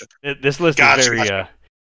one. Oh, gotcha. This list is very, the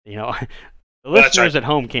listeners at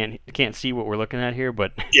home can't see what we're looking at here,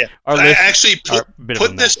 but yeah, our list actually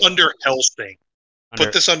put this under Hellsing.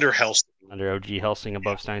 Put this under Hellsing. Under OG Hellsing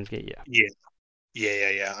above Steins Gate. Yeah.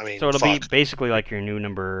 Yeah. I mean, so it'll be basically like your new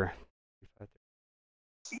number,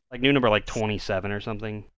 like 27 or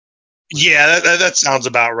something. Yeah, that sounds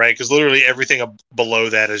about right. Because literally everything below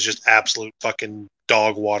that is just absolute fucking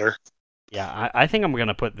dog water. Yeah, I think I'm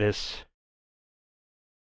gonna put this.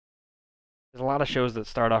 There's a lot of shows that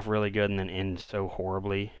start off really good and then end so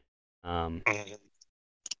horribly. Mm.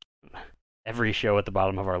 Every show at the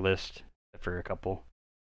bottom of our list, except for a couple.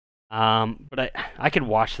 But I could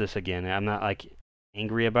watch this again. I'm not like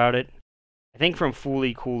angry about it. I think from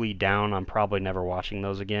Fooly Cooly down, I'm probably never watching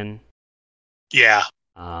those again. Yeah.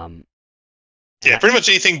 Yeah, pretty much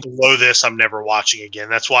anything below this, I'm never watching again.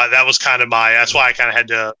 That's why that was kind of that's why I kind of had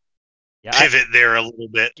to pivot there a little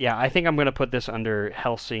bit. Yeah, I think I'm gonna put this under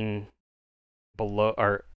Hellsing below,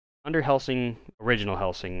 or under Hellsing, original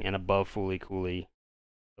Hellsing, and above Fooly Cooly,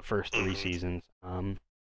 the first 3 seasons.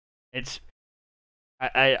 It's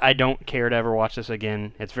I don't care to ever watch this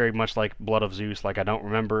again. It's very much like Blood of Zeus. Like I don't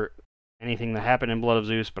remember anything that happened in Blood of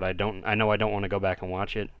Zeus, but I know I don't want to go back and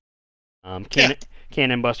watch it.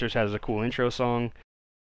 Cannon Busters has a cool intro song.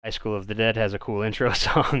 High School of the Dead has a cool intro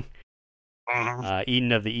song.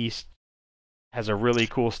 Eden of the East has a really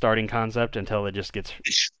cool starting concept until it just gets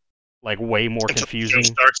like way more confusing.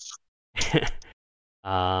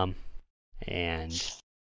 And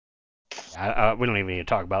we don't even need to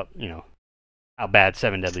talk about how bad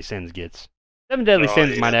Seven Deadly Sins gets. Seven Deadly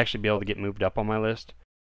Sins might actually be able to get moved up on my list,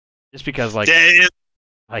 just because like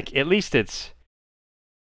at least it's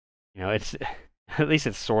it's at least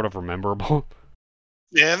it's sort of rememberable.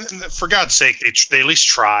 Yeah, for God's sake, they at least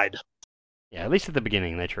tried. Yeah, at least at the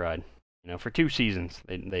beginning they tried. For 2 seasons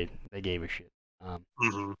they gave a shit.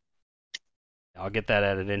 I'll get that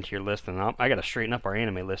added into your list, and I got to straighten up our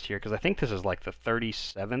anime list here because I think this is like the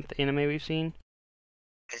 37th anime we've seen.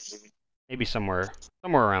 Maybe somewhere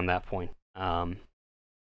around that point. But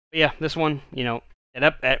yeah, this one,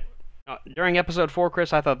 during episode 4,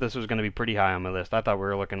 Chris, I thought this was going to be pretty high on my list. I thought we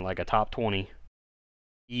were looking like a top 20,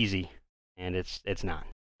 easy, and it's not.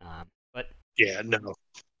 But yeah, no.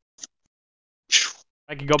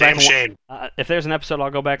 I could go back. If there's an episode,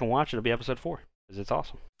 I'll go back and watch. It'll be episode 4 because it's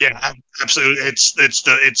awesome. Yeah, absolutely.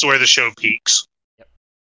 It's where the show peaks. Yep.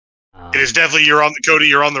 It is definitely you're on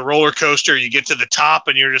the roller coaster. You get to the top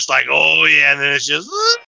and you're just like, oh yeah, and then it's just.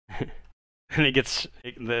 And it gets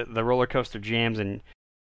the roller coaster jams and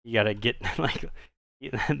you gotta get like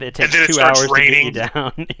it takes 2 hours raining. To get you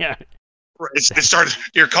down. Yeah. It starts.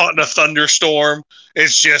 You're caught in a thunderstorm.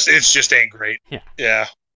 It's just ain't great. Yeah. Yeah.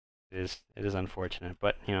 It is unfortunate,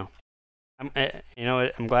 but I'm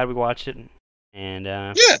glad we watched it, and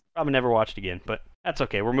probably never watched again, but that's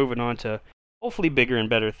okay. We're moving on to hopefully bigger and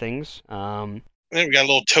better things. We got a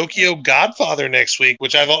little Tokyo Godfather next week,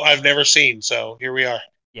 which I've never seen, so here we are.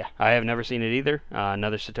 Yeah, I have never seen it either.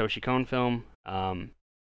 Another Satoshi Kon film. I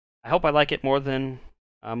hope I like it more than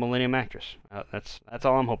Millennium Actress. That's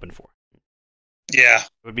all I'm hoping for. Yeah, it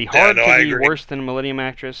would be hard to be worse than Millennium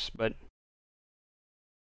Actress, but.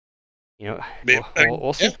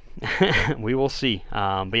 We'll see. Yeah. We will see.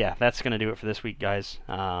 But yeah, that's going to do it for this week, guys.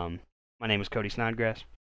 My name is Cody Snodgrass.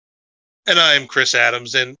 And I am Chris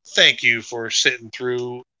Adams, and thank you for sitting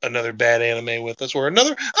through another bad anime with us. Or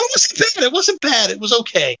another, I don't want to say bad, it wasn't bad, it was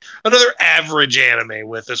okay. Another average anime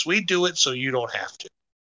with us. We do it so you don't have to.